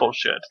know is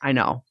bullshit. I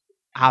know.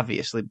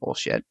 Obviously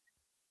bullshit.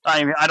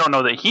 I mean, I don't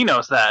know that he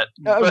knows that.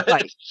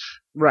 But...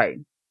 Right.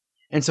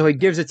 And so he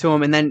gives it to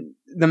him, and then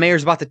the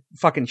mayor's about to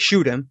fucking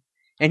shoot him.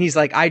 And he's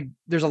like,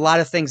 there's a lot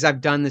of things I've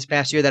done this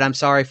past year that I'm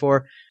sorry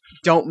for.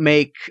 Don't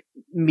make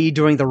me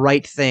doing the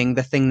right thing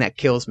the thing that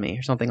kills me,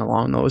 or something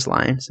along those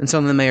lines. And so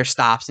then the mayor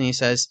stops and he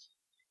says,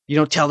 "You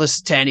don't tell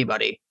this to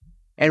anybody.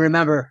 And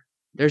remember,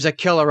 there's a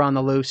killer on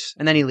the loose."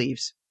 And then he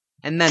leaves.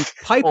 And then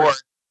Piper... Or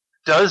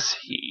does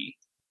he?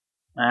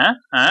 Huh?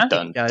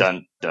 Dun, dun,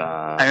 dun.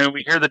 I mean,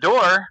 we hear the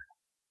door,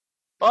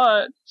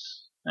 but...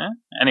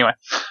 Anyway.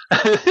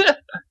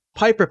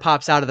 Piper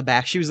pops out of the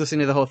back. She was listening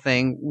to the whole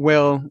thing.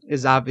 Will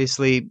is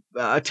obviously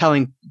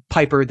telling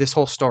Piper this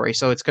whole story,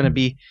 so it's going to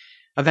be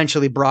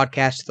eventually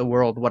broadcast to the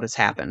world what has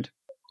happened.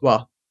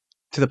 Well,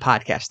 to the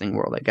podcasting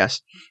world, I guess.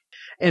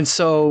 And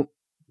so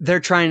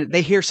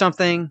they hear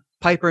something.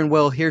 Piper and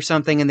Will hear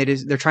something, and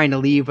they're trying to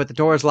leave, but the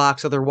door is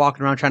locked, so they're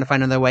walking around trying to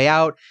find another way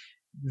out.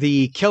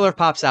 The killer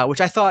pops out,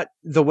 which I thought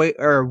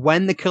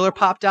when the killer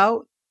popped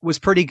out was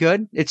pretty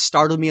good. It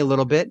startled me a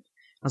little bit.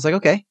 I was like,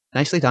 okay,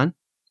 nicely done.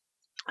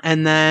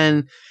 And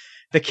then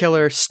the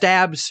killer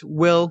stabs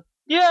Will.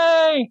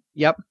 Yay!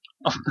 Yep.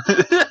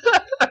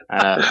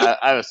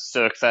 I was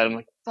so excited. I'm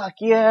like, fuck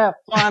yeah,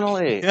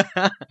 finally.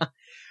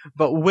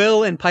 But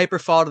Will and Piper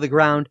fall to the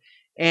ground,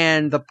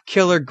 and the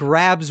killer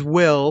grabs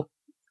Will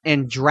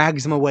and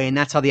drags him away, and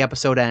that's how the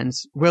episode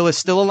ends. Will is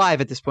still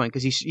alive at this point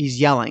because he's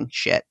yelling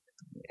shit.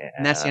 Yeah.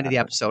 And that's the end of the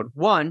episode.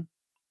 One,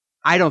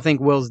 I don't think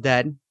Will's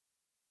dead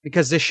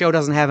because this show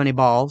doesn't have any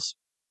balls.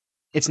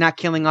 It's not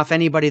killing off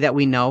anybody that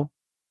we know,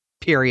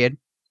 period.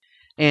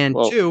 And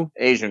two,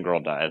 Asian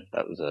girl died.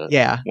 That was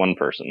one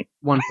person.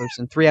 One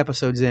person. 3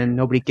 episodes in,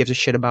 nobody gives a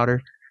shit about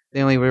her.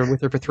 They only were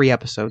with her for 3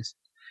 episodes.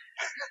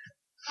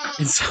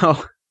 And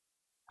so,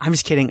 I'm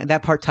just kidding.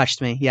 That part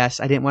touched me. Yes,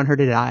 I didn't want her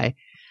to die.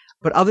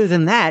 But other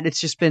than that,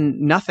 it's just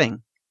been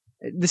nothing.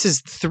 This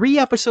is 3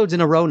 episodes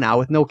in a row now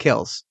with no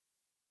kills.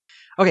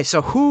 Okay,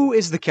 so who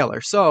is the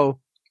killer? So,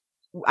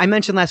 I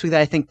mentioned last week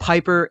that I think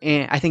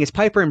it's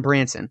Piper and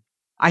Branson.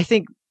 I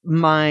think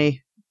my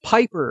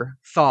Piper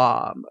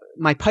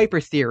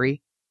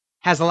theory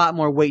has a lot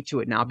more weight to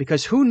it now,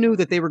 because who knew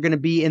that they were going to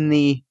be in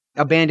the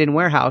abandoned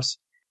warehouse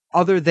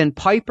other than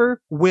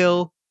Piper,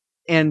 Will,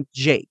 and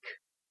Jake?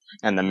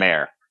 And the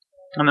mayor.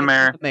 And the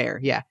mayor. The mayor,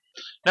 yeah.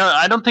 No,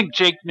 I don't think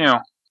Jake knew.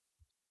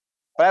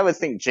 But I would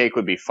think Jake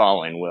would be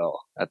following Will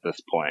at this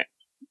point.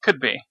 Could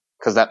be.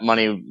 Because that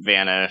money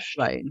vanished.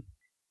 Right.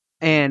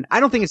 And I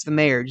don't think it's the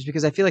mayor, just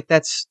because I feel like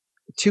that's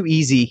too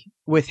easy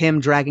with him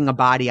dragging a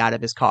body out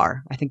of his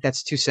car. I think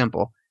that's too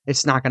simple.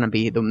 It's not going to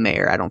be the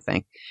mayor, I don't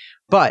think.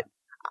 But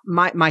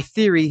my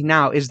theory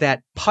now is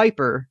that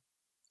Piper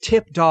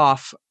tipped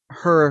off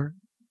her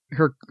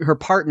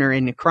partner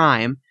in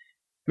crime,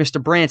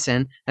 Mr.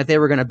 Branson, that they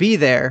were going to be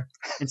there,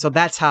 and so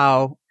that's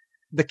how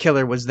the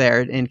killer was there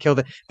and killed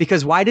it.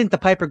 Because why didn't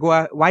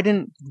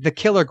the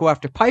killer go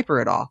after Piper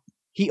at all?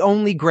 He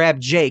only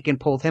grabbed Jake and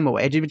pulled him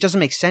away. It doesn't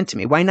make sense to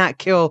me. Why not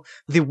kill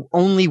the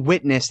only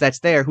witness that's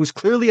there, who's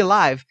clearly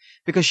alive,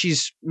 because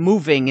she's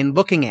moving and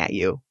looking at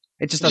you?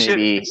 It just doesn't.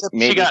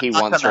 Maybe he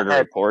wants her to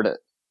report it.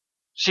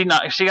 She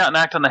got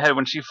knocked on the head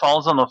when she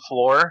falls on the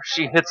floor.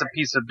 She hits a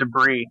piece of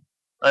debris.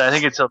 I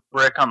think it's a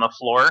brick on the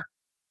floor,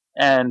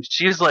 and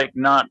she's like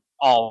not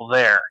all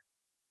there,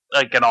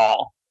 like at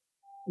all.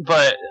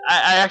 But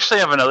I actually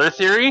have another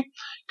theory,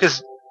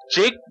 because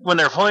Jake, when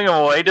they're pulling him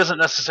away, doesn't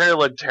necessarily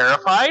look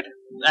terrified.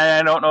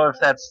 I don't know if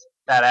that's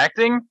bad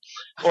acting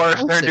or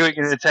if they're doing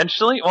it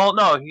intentionally. Well,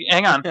 no,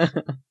 hang on.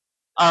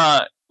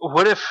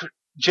 What if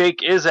Jake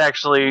is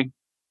actually,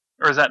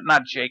 or is that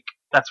not Jake?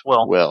 That's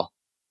Will.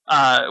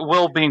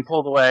 Will being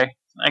pulled away.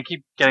 I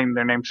keep getting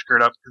their names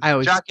screwed up.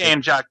 Jock A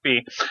and Jock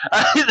B.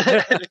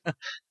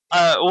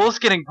 Will's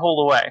getting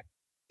pulled away.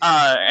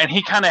 And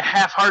he kind of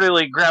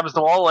half-heartedly grabs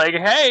the wall like,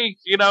 hey,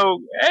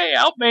 hey,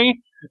 help me,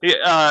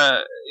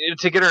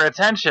 to get her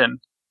attention.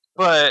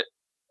 But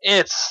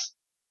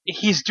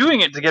he's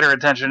doing it to get her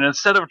attention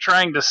instead of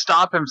trying to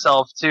stop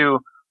himself to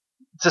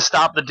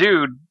stop the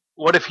dude.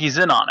 What if he's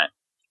in on it?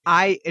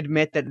 I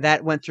admit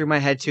that went through my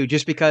head too,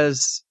 just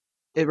because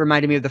it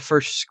reminded me of the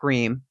first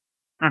Scream.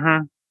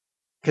 Mm-hmm.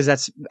 Because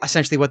that's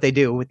essentially what they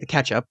do with the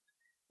ketchup.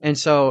 And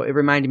so it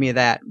reminded me of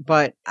that.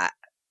 But,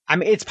 I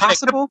mean, it's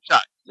possible.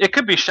 It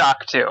could be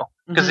shock, too.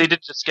 Because he did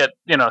just get,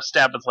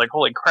 stabbed. It's like,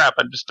 holy crap,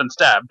 I've just been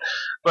stabbed.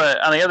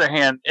 But on the other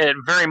hand, it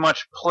very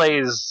much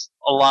plays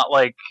a lot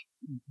like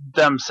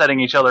them setting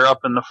each other up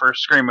in the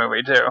first Scream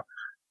movie too.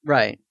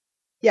 Right.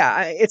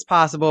 Yeah, it's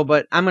possible,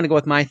 but I'm going to go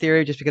with my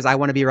theory just because I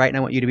want to be right and I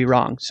want you to be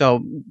wrong.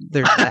 So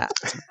there's that.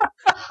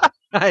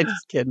 I'm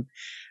just kidding.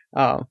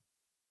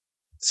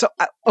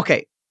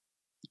 Okay,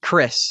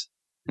 Chris,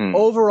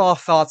 overall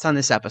thoughts on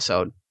this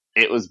episode?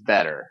 It was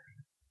better.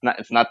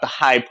 It's not the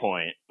high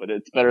point, but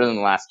it's better than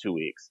the last 2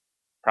 weeks,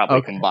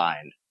 probably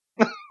combined.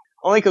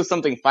 Only because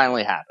something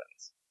finally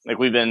happens. Like,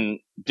 we've been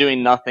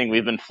doing nothing.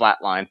 We've been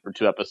flatlined for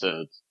 2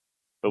 episodes.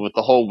 But with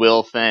the whole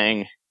Will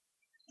thing,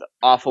 the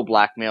awful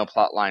blackmail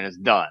plot line is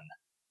done.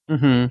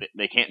 Mm-hmm.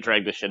 They can't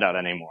drag this shit out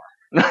anymore.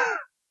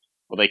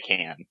 Well, they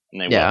can,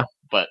 and they will.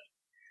 But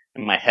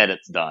in my head,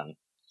 it's done.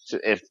 So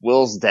if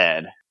Will's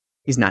dead...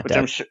 He's not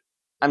dead.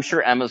 I'm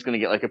sure Emma's going to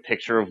get, like, a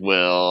picture of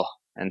Will,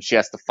 and she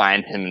has to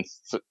find him in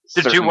a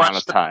certain amount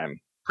of time.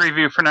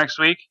 Preview for next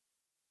week?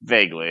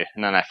 Vaguely,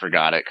 and then I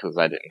forgot it because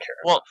I didn't care.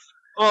 Well,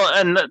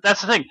 and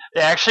that's the thing.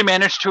 They actually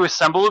managed to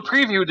assemble a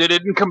preview that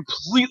didn't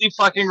completely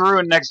fucking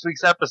ruin next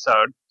week's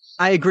episode.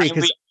 I agree.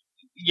 We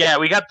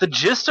got the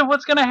gist of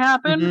what's going to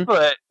happen,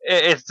 but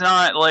it's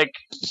not like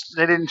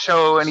they didn't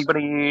show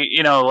anybody,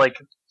 like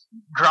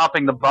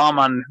dropping the bomb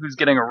on who's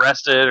getting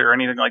arrested or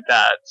anything like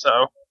that.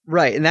 So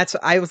right, and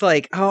I was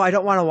like, oh, I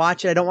don't want to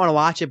watch it,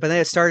 but then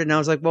it started, and I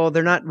was like, well,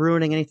 they're not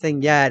ruining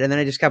anything yet, and then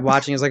I just kept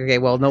watching. I was like, okay,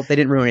 well, nope, they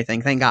didn't ruin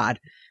anything, thank God.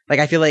 Like,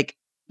 I feel like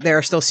there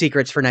are still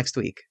secrets for next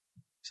week.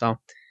 So,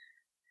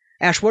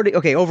 Ash,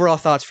 overall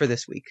thoughts for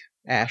this week,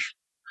 Ash?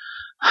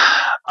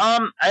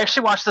 I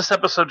actually watched this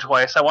episode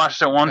twice. I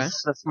watched it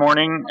once this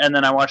morning, and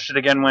then I watched it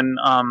again when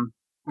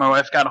my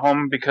wife got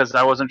home because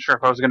I wasn't sure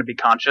if I was going to be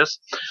conscious.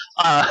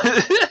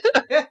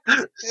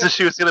 So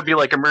she was going to be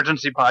like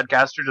emergency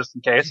podcaster just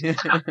in case.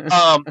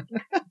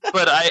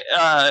 But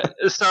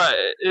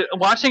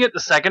watching it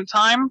the second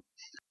time,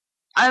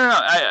 I don't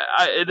know.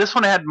 This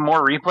one had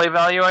more replay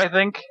value, I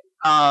think.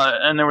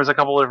 And there was a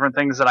couple of different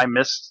things that I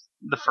missed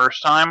the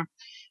first time.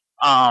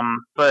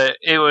 But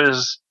it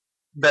was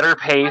better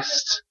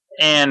paced,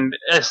 and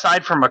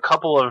aside from a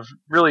couple of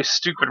really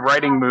stupid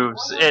writing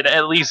moves, it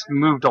at least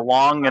moved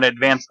along and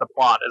advanced the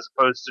plot as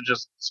opposed to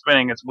just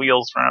spinning its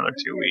wheels for another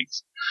 2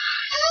 weeks.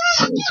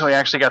 So we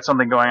actually got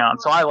something going on.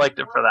 So I liked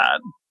it for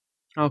that.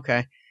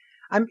 Okay.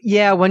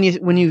 When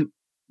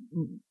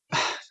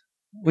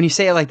you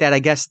say it like that, I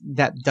guess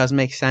that does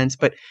make sense,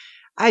 but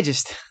I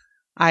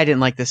didn't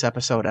like this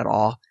episode at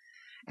all.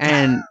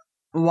 And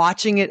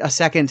watching it a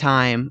second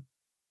time,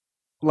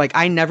 like,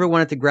 I never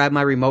wanted to grab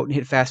my remote and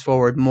hit fast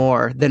forward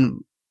more than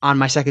on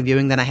my second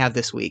viewing than I have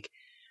this week.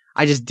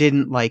 I just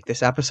didn't like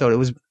this episode. It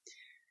was,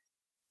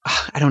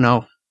 I don't know,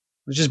 it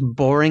was just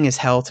boring as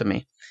hell to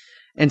me.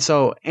 And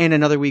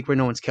another week where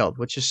no one's killed,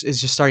 which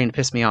is just starting to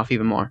piss me off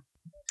even more.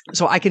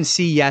 So I can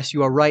see, yes,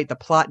 you are right. The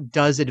plot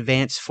does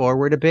advance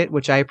forward a bit,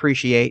 which I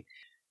appreciate,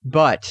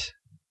 but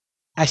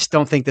I just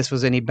don't think this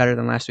was any better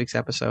than last week's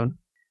episode.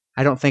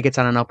 I don't think it's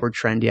on an upward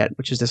trend yet,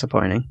 which is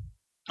disappointing.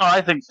 Oh,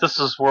 I think this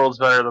is worlds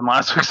better than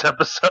last week's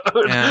episode.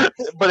 Yeah.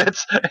 But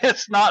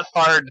it's not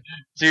hard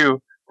to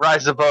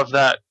rise above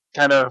that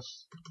kind of,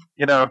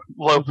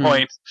 low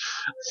point.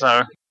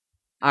 So,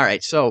 all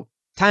right. So,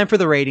 time for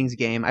the ratings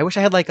game. I wish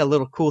I had like a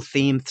little cool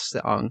theme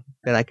song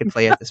that I could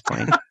play at this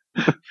point.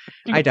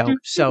 I don't.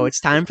 So,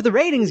 it's time for the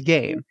ratings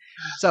game.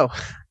 So,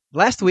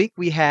 last week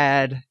we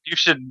had... You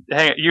should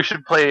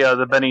play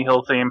the Benny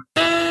Hill theme.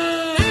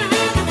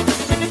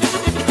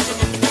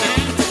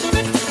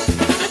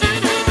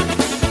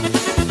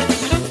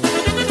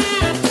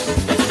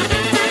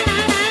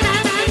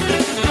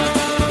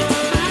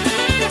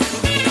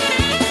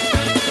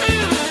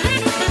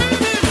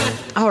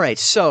 All right,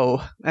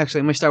 so actually,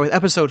 I'm going to start with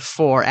episode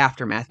 4,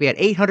 Aftermath. We had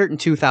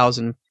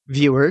 802,000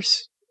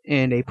 viewers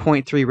and a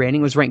 0.3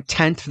 rating. It was ranked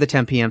 10th for the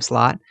 10 p.m.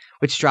 slot,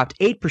 which dropped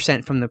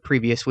 8% from the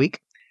previous week.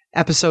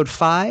 Episode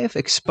 5,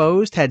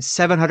 Exposed, had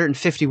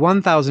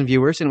 751,000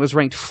 viewers and was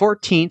ranked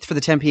 14th for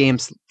the 10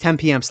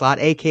 p.m. slot,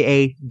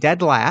 aka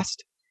dead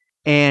last,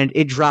 and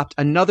it dropped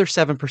another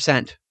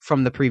 7%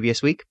 from the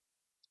previous week.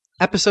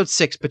 Episode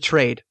 6,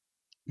 Betrayed,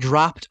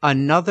 dropped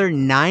another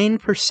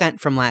 9%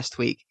 from last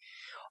week,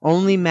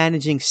 only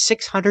managing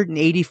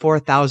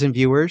 684,000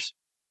 viewers,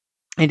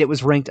 and it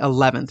was ranked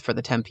 11th for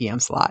the 10 p.m.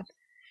 slot.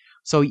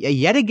 So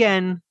yet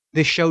again,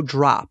 the show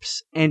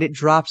drops, and it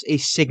drops a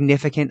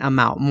significant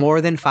amount, more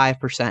than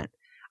 5%.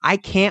 I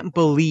can't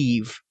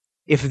believe,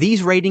 if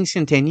these ratings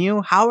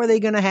continue, how are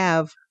they going to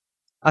have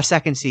a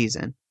second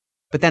season?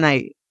 But then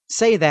I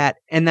say that,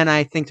 and then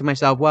I think to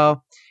myself,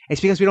 well,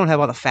 it's because we don't have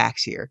all the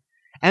facts here.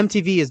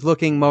 MTV is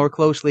looking more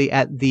closely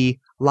at the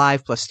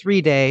live plus 3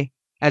 day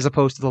as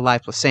opposed to the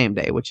live plus same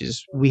day, which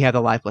is, we have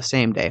the live plus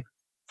same day.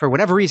 For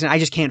whatever reason, I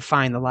just can't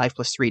find the live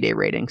plus 3 day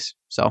ratings.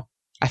 So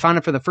I found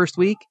it for the first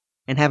week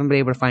and haven't been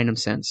able to find them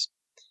since.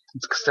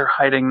 It's because they're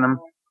hiding them.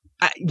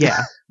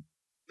 Yeah,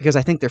 because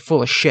I think they're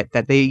full of shit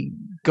that they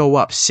go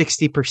up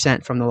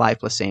 60% from the live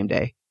plus same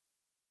day.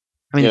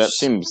 I mean, that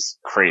seems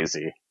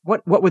crazy.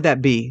 What would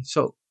that be?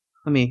 So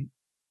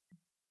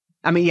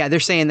they're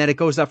saying that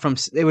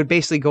it would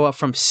basically go up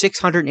from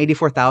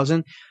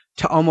 684,000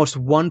 to almost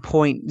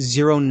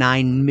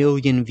 1.09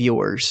 million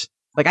viewers.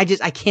 Like, I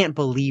can't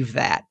believe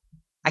that.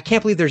 I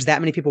can't believe there's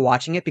that many people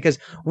watching it, because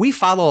we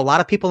follow a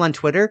lot of people on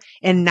Twitter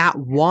and not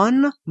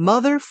one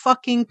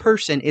motherfucking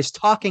person is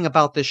talking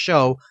about this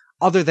show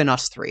other than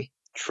us three.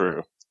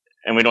 True.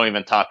 And we don't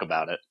even talk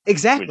about it.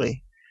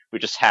 Exactly. We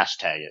just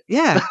hashtag it.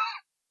 Yeah.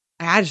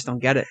 I just don't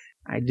get it.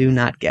 I do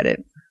not get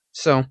it.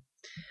 So,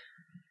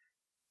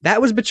 that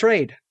was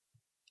Betrayed.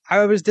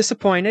 I was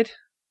disappointed.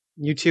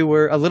 You two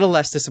were a little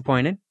less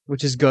disappointed,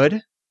 which is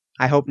good.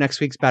 I hope next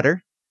week's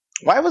better.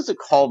 Why was it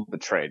called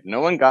Betrayed?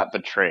 No one got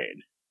betrayed.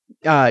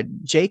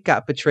 Jake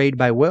got betrayed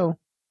by Will.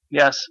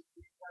 Yes.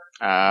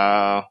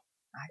 I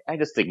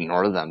just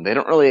ignore them. They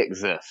don't really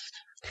exist.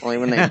 Only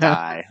when they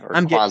die, or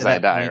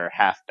quasi-die, or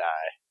half-die.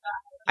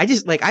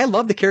 I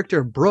love the character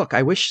of Brooke.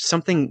 I wish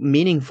something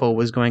meaningful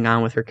was going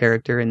on with her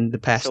character in the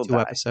past two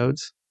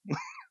episodes.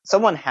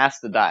 Someone has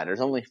to die.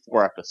 There's only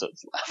 4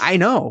 episodes left. I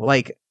know,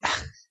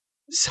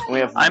 we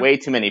have way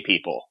too many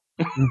people.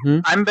 Mm-hmm.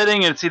 I'm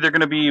betting it's either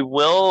going to be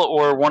Will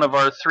or one of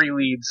our 3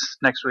 leads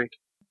next week.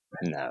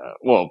 No.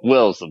 Well,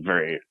 Will's a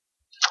very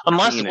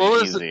unless Will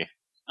is easy.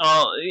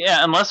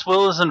 Unless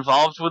Will is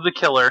involved with the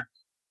killer,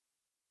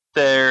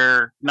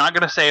 they're not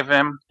going to save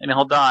him and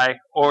he'll die,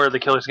 or the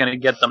killer's going to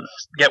get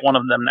one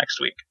of them next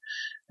week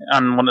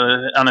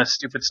on a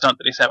stupid stunt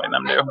that he's having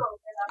them do.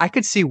 I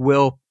could see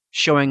Will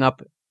showing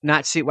up.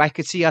 I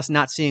could see us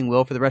not seeing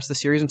Will for the rest of the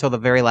series until the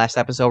very last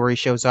episode where he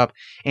shows up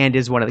and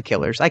is one of the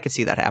killers. I could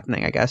see that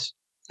happening, I guess.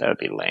 That would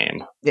be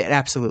lame. It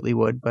absolutely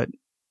would, but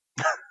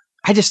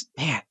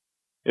man.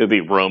 It would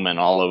be Roman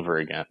all over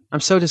again. I'm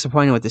so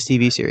disappointed with this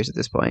TV series at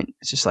this point.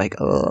 It's just like,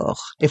 ugh.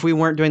 If we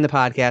weren't doing the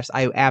podcast,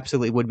 I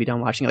absolutely would be done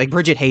watching it. Like,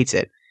 Bridget hates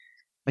it.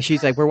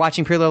 She's like, we're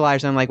watching Pretty Little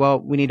Liars, and I'm like,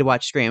 well, we need to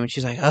watch Scream. And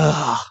she's like,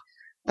 ugh.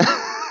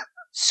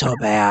 So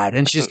bad.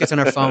 And she just gets on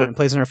her phone and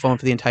plays on her phone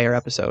for the entire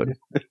episode.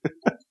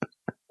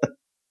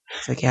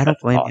 It's like, yeah, I don't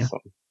blame you.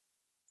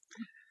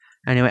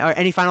 Anyway,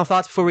 any final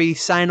thoughts before we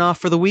sign off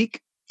for the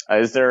week?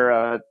 Is there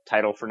a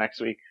title for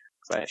next week?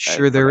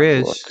 Sure there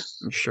is.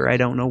 I'm sure I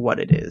don't know what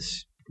it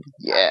is.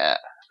 Yeah,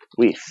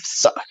 we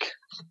suck.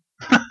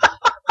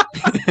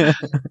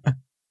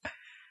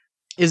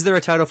 Is there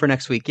a title for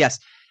next week? Yes.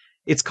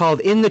 It's called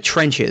In the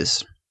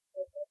Trenches.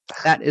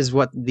 That is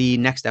what the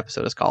next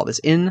episode is called. It's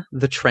In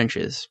the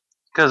Trenches.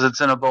 Because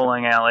it's in a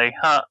bowling alley.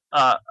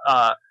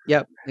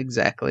 Yep,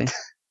 exactly.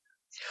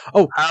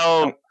 Oh,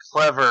 how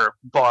clever,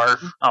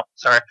 barf. Oh,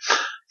 sorry.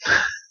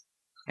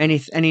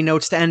 Any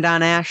notes to end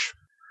on, Ash?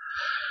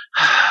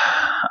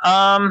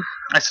 I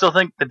still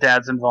think the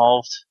dad's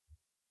involved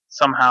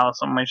somehow,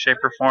 some way, shape,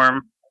 or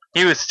form.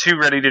 He was too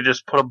ready to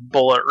just put a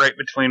bullet right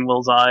between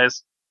Will's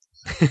eyes.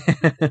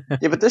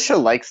 Yeah, but this show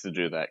likes to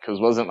do that, because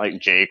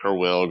wasn't Jake or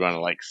Will going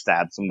to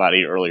stab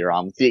somebody earlier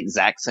on with the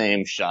exact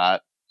same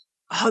shot?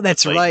 Oh,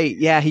 that's right.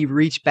 Yeah, he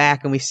reached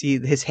back and we see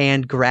his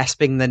hand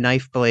grasping the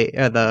knife blade,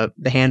 the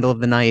handle of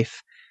the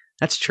knife.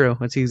 That's true.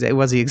 It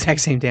was the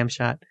exact same damn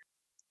shot.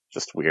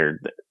 Just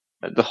weird.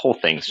 The whole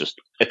thing's just,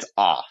 it's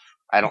off.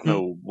 I don't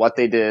know what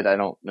they did. I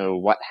don't know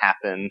what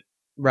happened.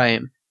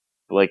 Right.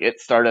 It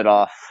started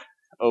off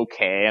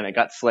okay, and it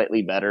got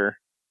slightly better.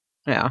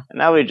 Yeah. And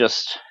now we've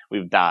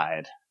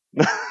died.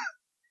 And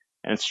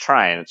it's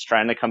trying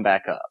to come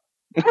back up.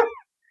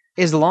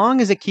 As long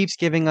as it keeps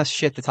giving us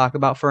shit to talk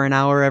about for an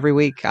hour every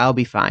week, I'll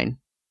be fine.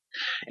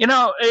 You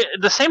know,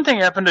 the same thing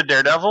happened to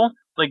Daredevil.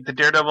 The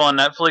Daredevil on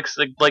Netflix,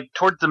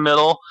 towards the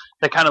middle,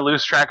 they kind of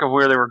lose track of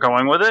where they were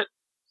going with it.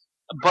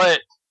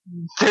 But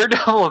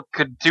Daredevil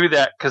could do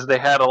that because they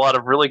had a lot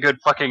of really good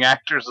fucking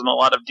actors and a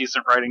lot of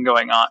decent writing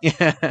going on.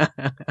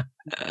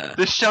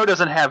 This show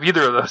doesn't have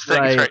either of those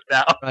things right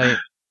now. Right.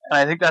 And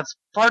I think that's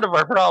part of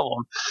our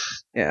problem.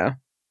 Yeah.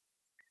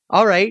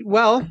 All right.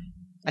 Well,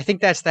 I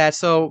think that's that.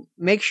 So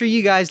make sure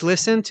you guys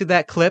listen to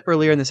that clip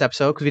earlier in this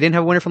episode, because we didn't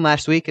have a winner from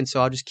last week. And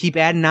so I'll just keep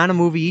adding on a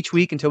movie each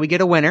week until we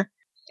get a winner.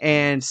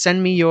 And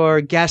send me your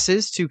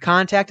guesses to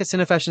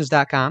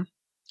contact@cinefessions.com.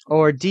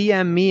 Or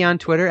DM me on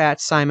Twitter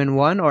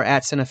 @Simon1 or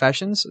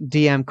 @Cinefessions.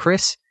 DM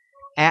Chris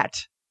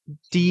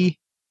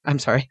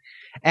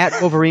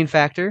 @Wolverine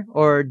Factor,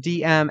 or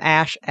DM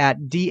Ash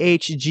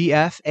 @DHGFASHE.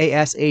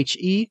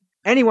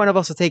 Any one of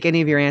us will take any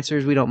of your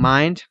answers. We don't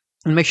mind.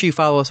 And make sure you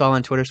follow us all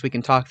on Twitter so we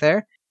can talk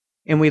there.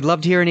 And we'd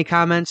love to hear any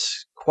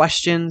comments,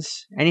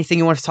 questions, anything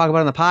you want to talk about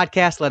on the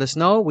podcast. Let us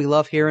know. We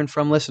love hearing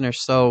from listeners,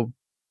 so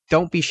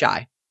don't be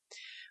shy.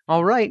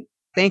 All right.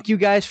 Thank you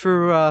guys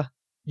for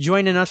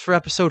joining us for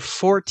episode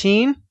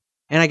 14.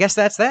 And I guess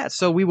that's that.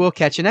 So we will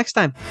catch you next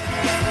time.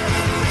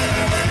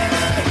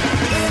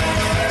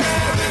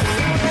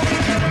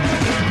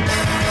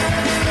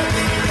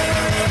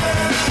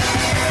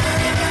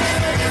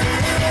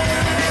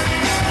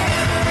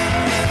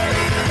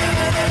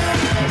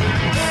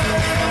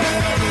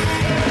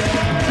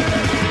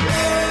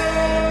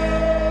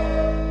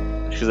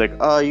 She's like,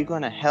 oh, you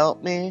going to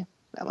help me?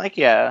 I'm like,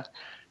 yeah.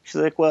 She's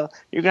like, well,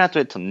 you're going to have to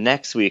wait till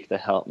next week to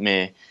help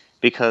me,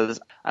 because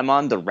I'm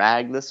on the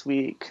rag this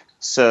week.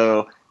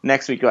 So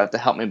next week you'll have to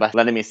help me by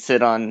letting me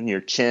sit on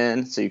your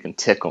chin so you can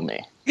tickle me.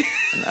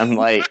 And I'm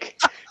like,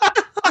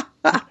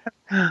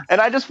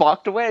 and I just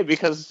walked away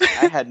because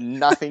I had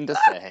nothing to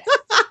say.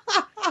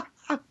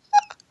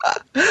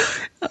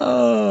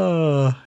 Oh,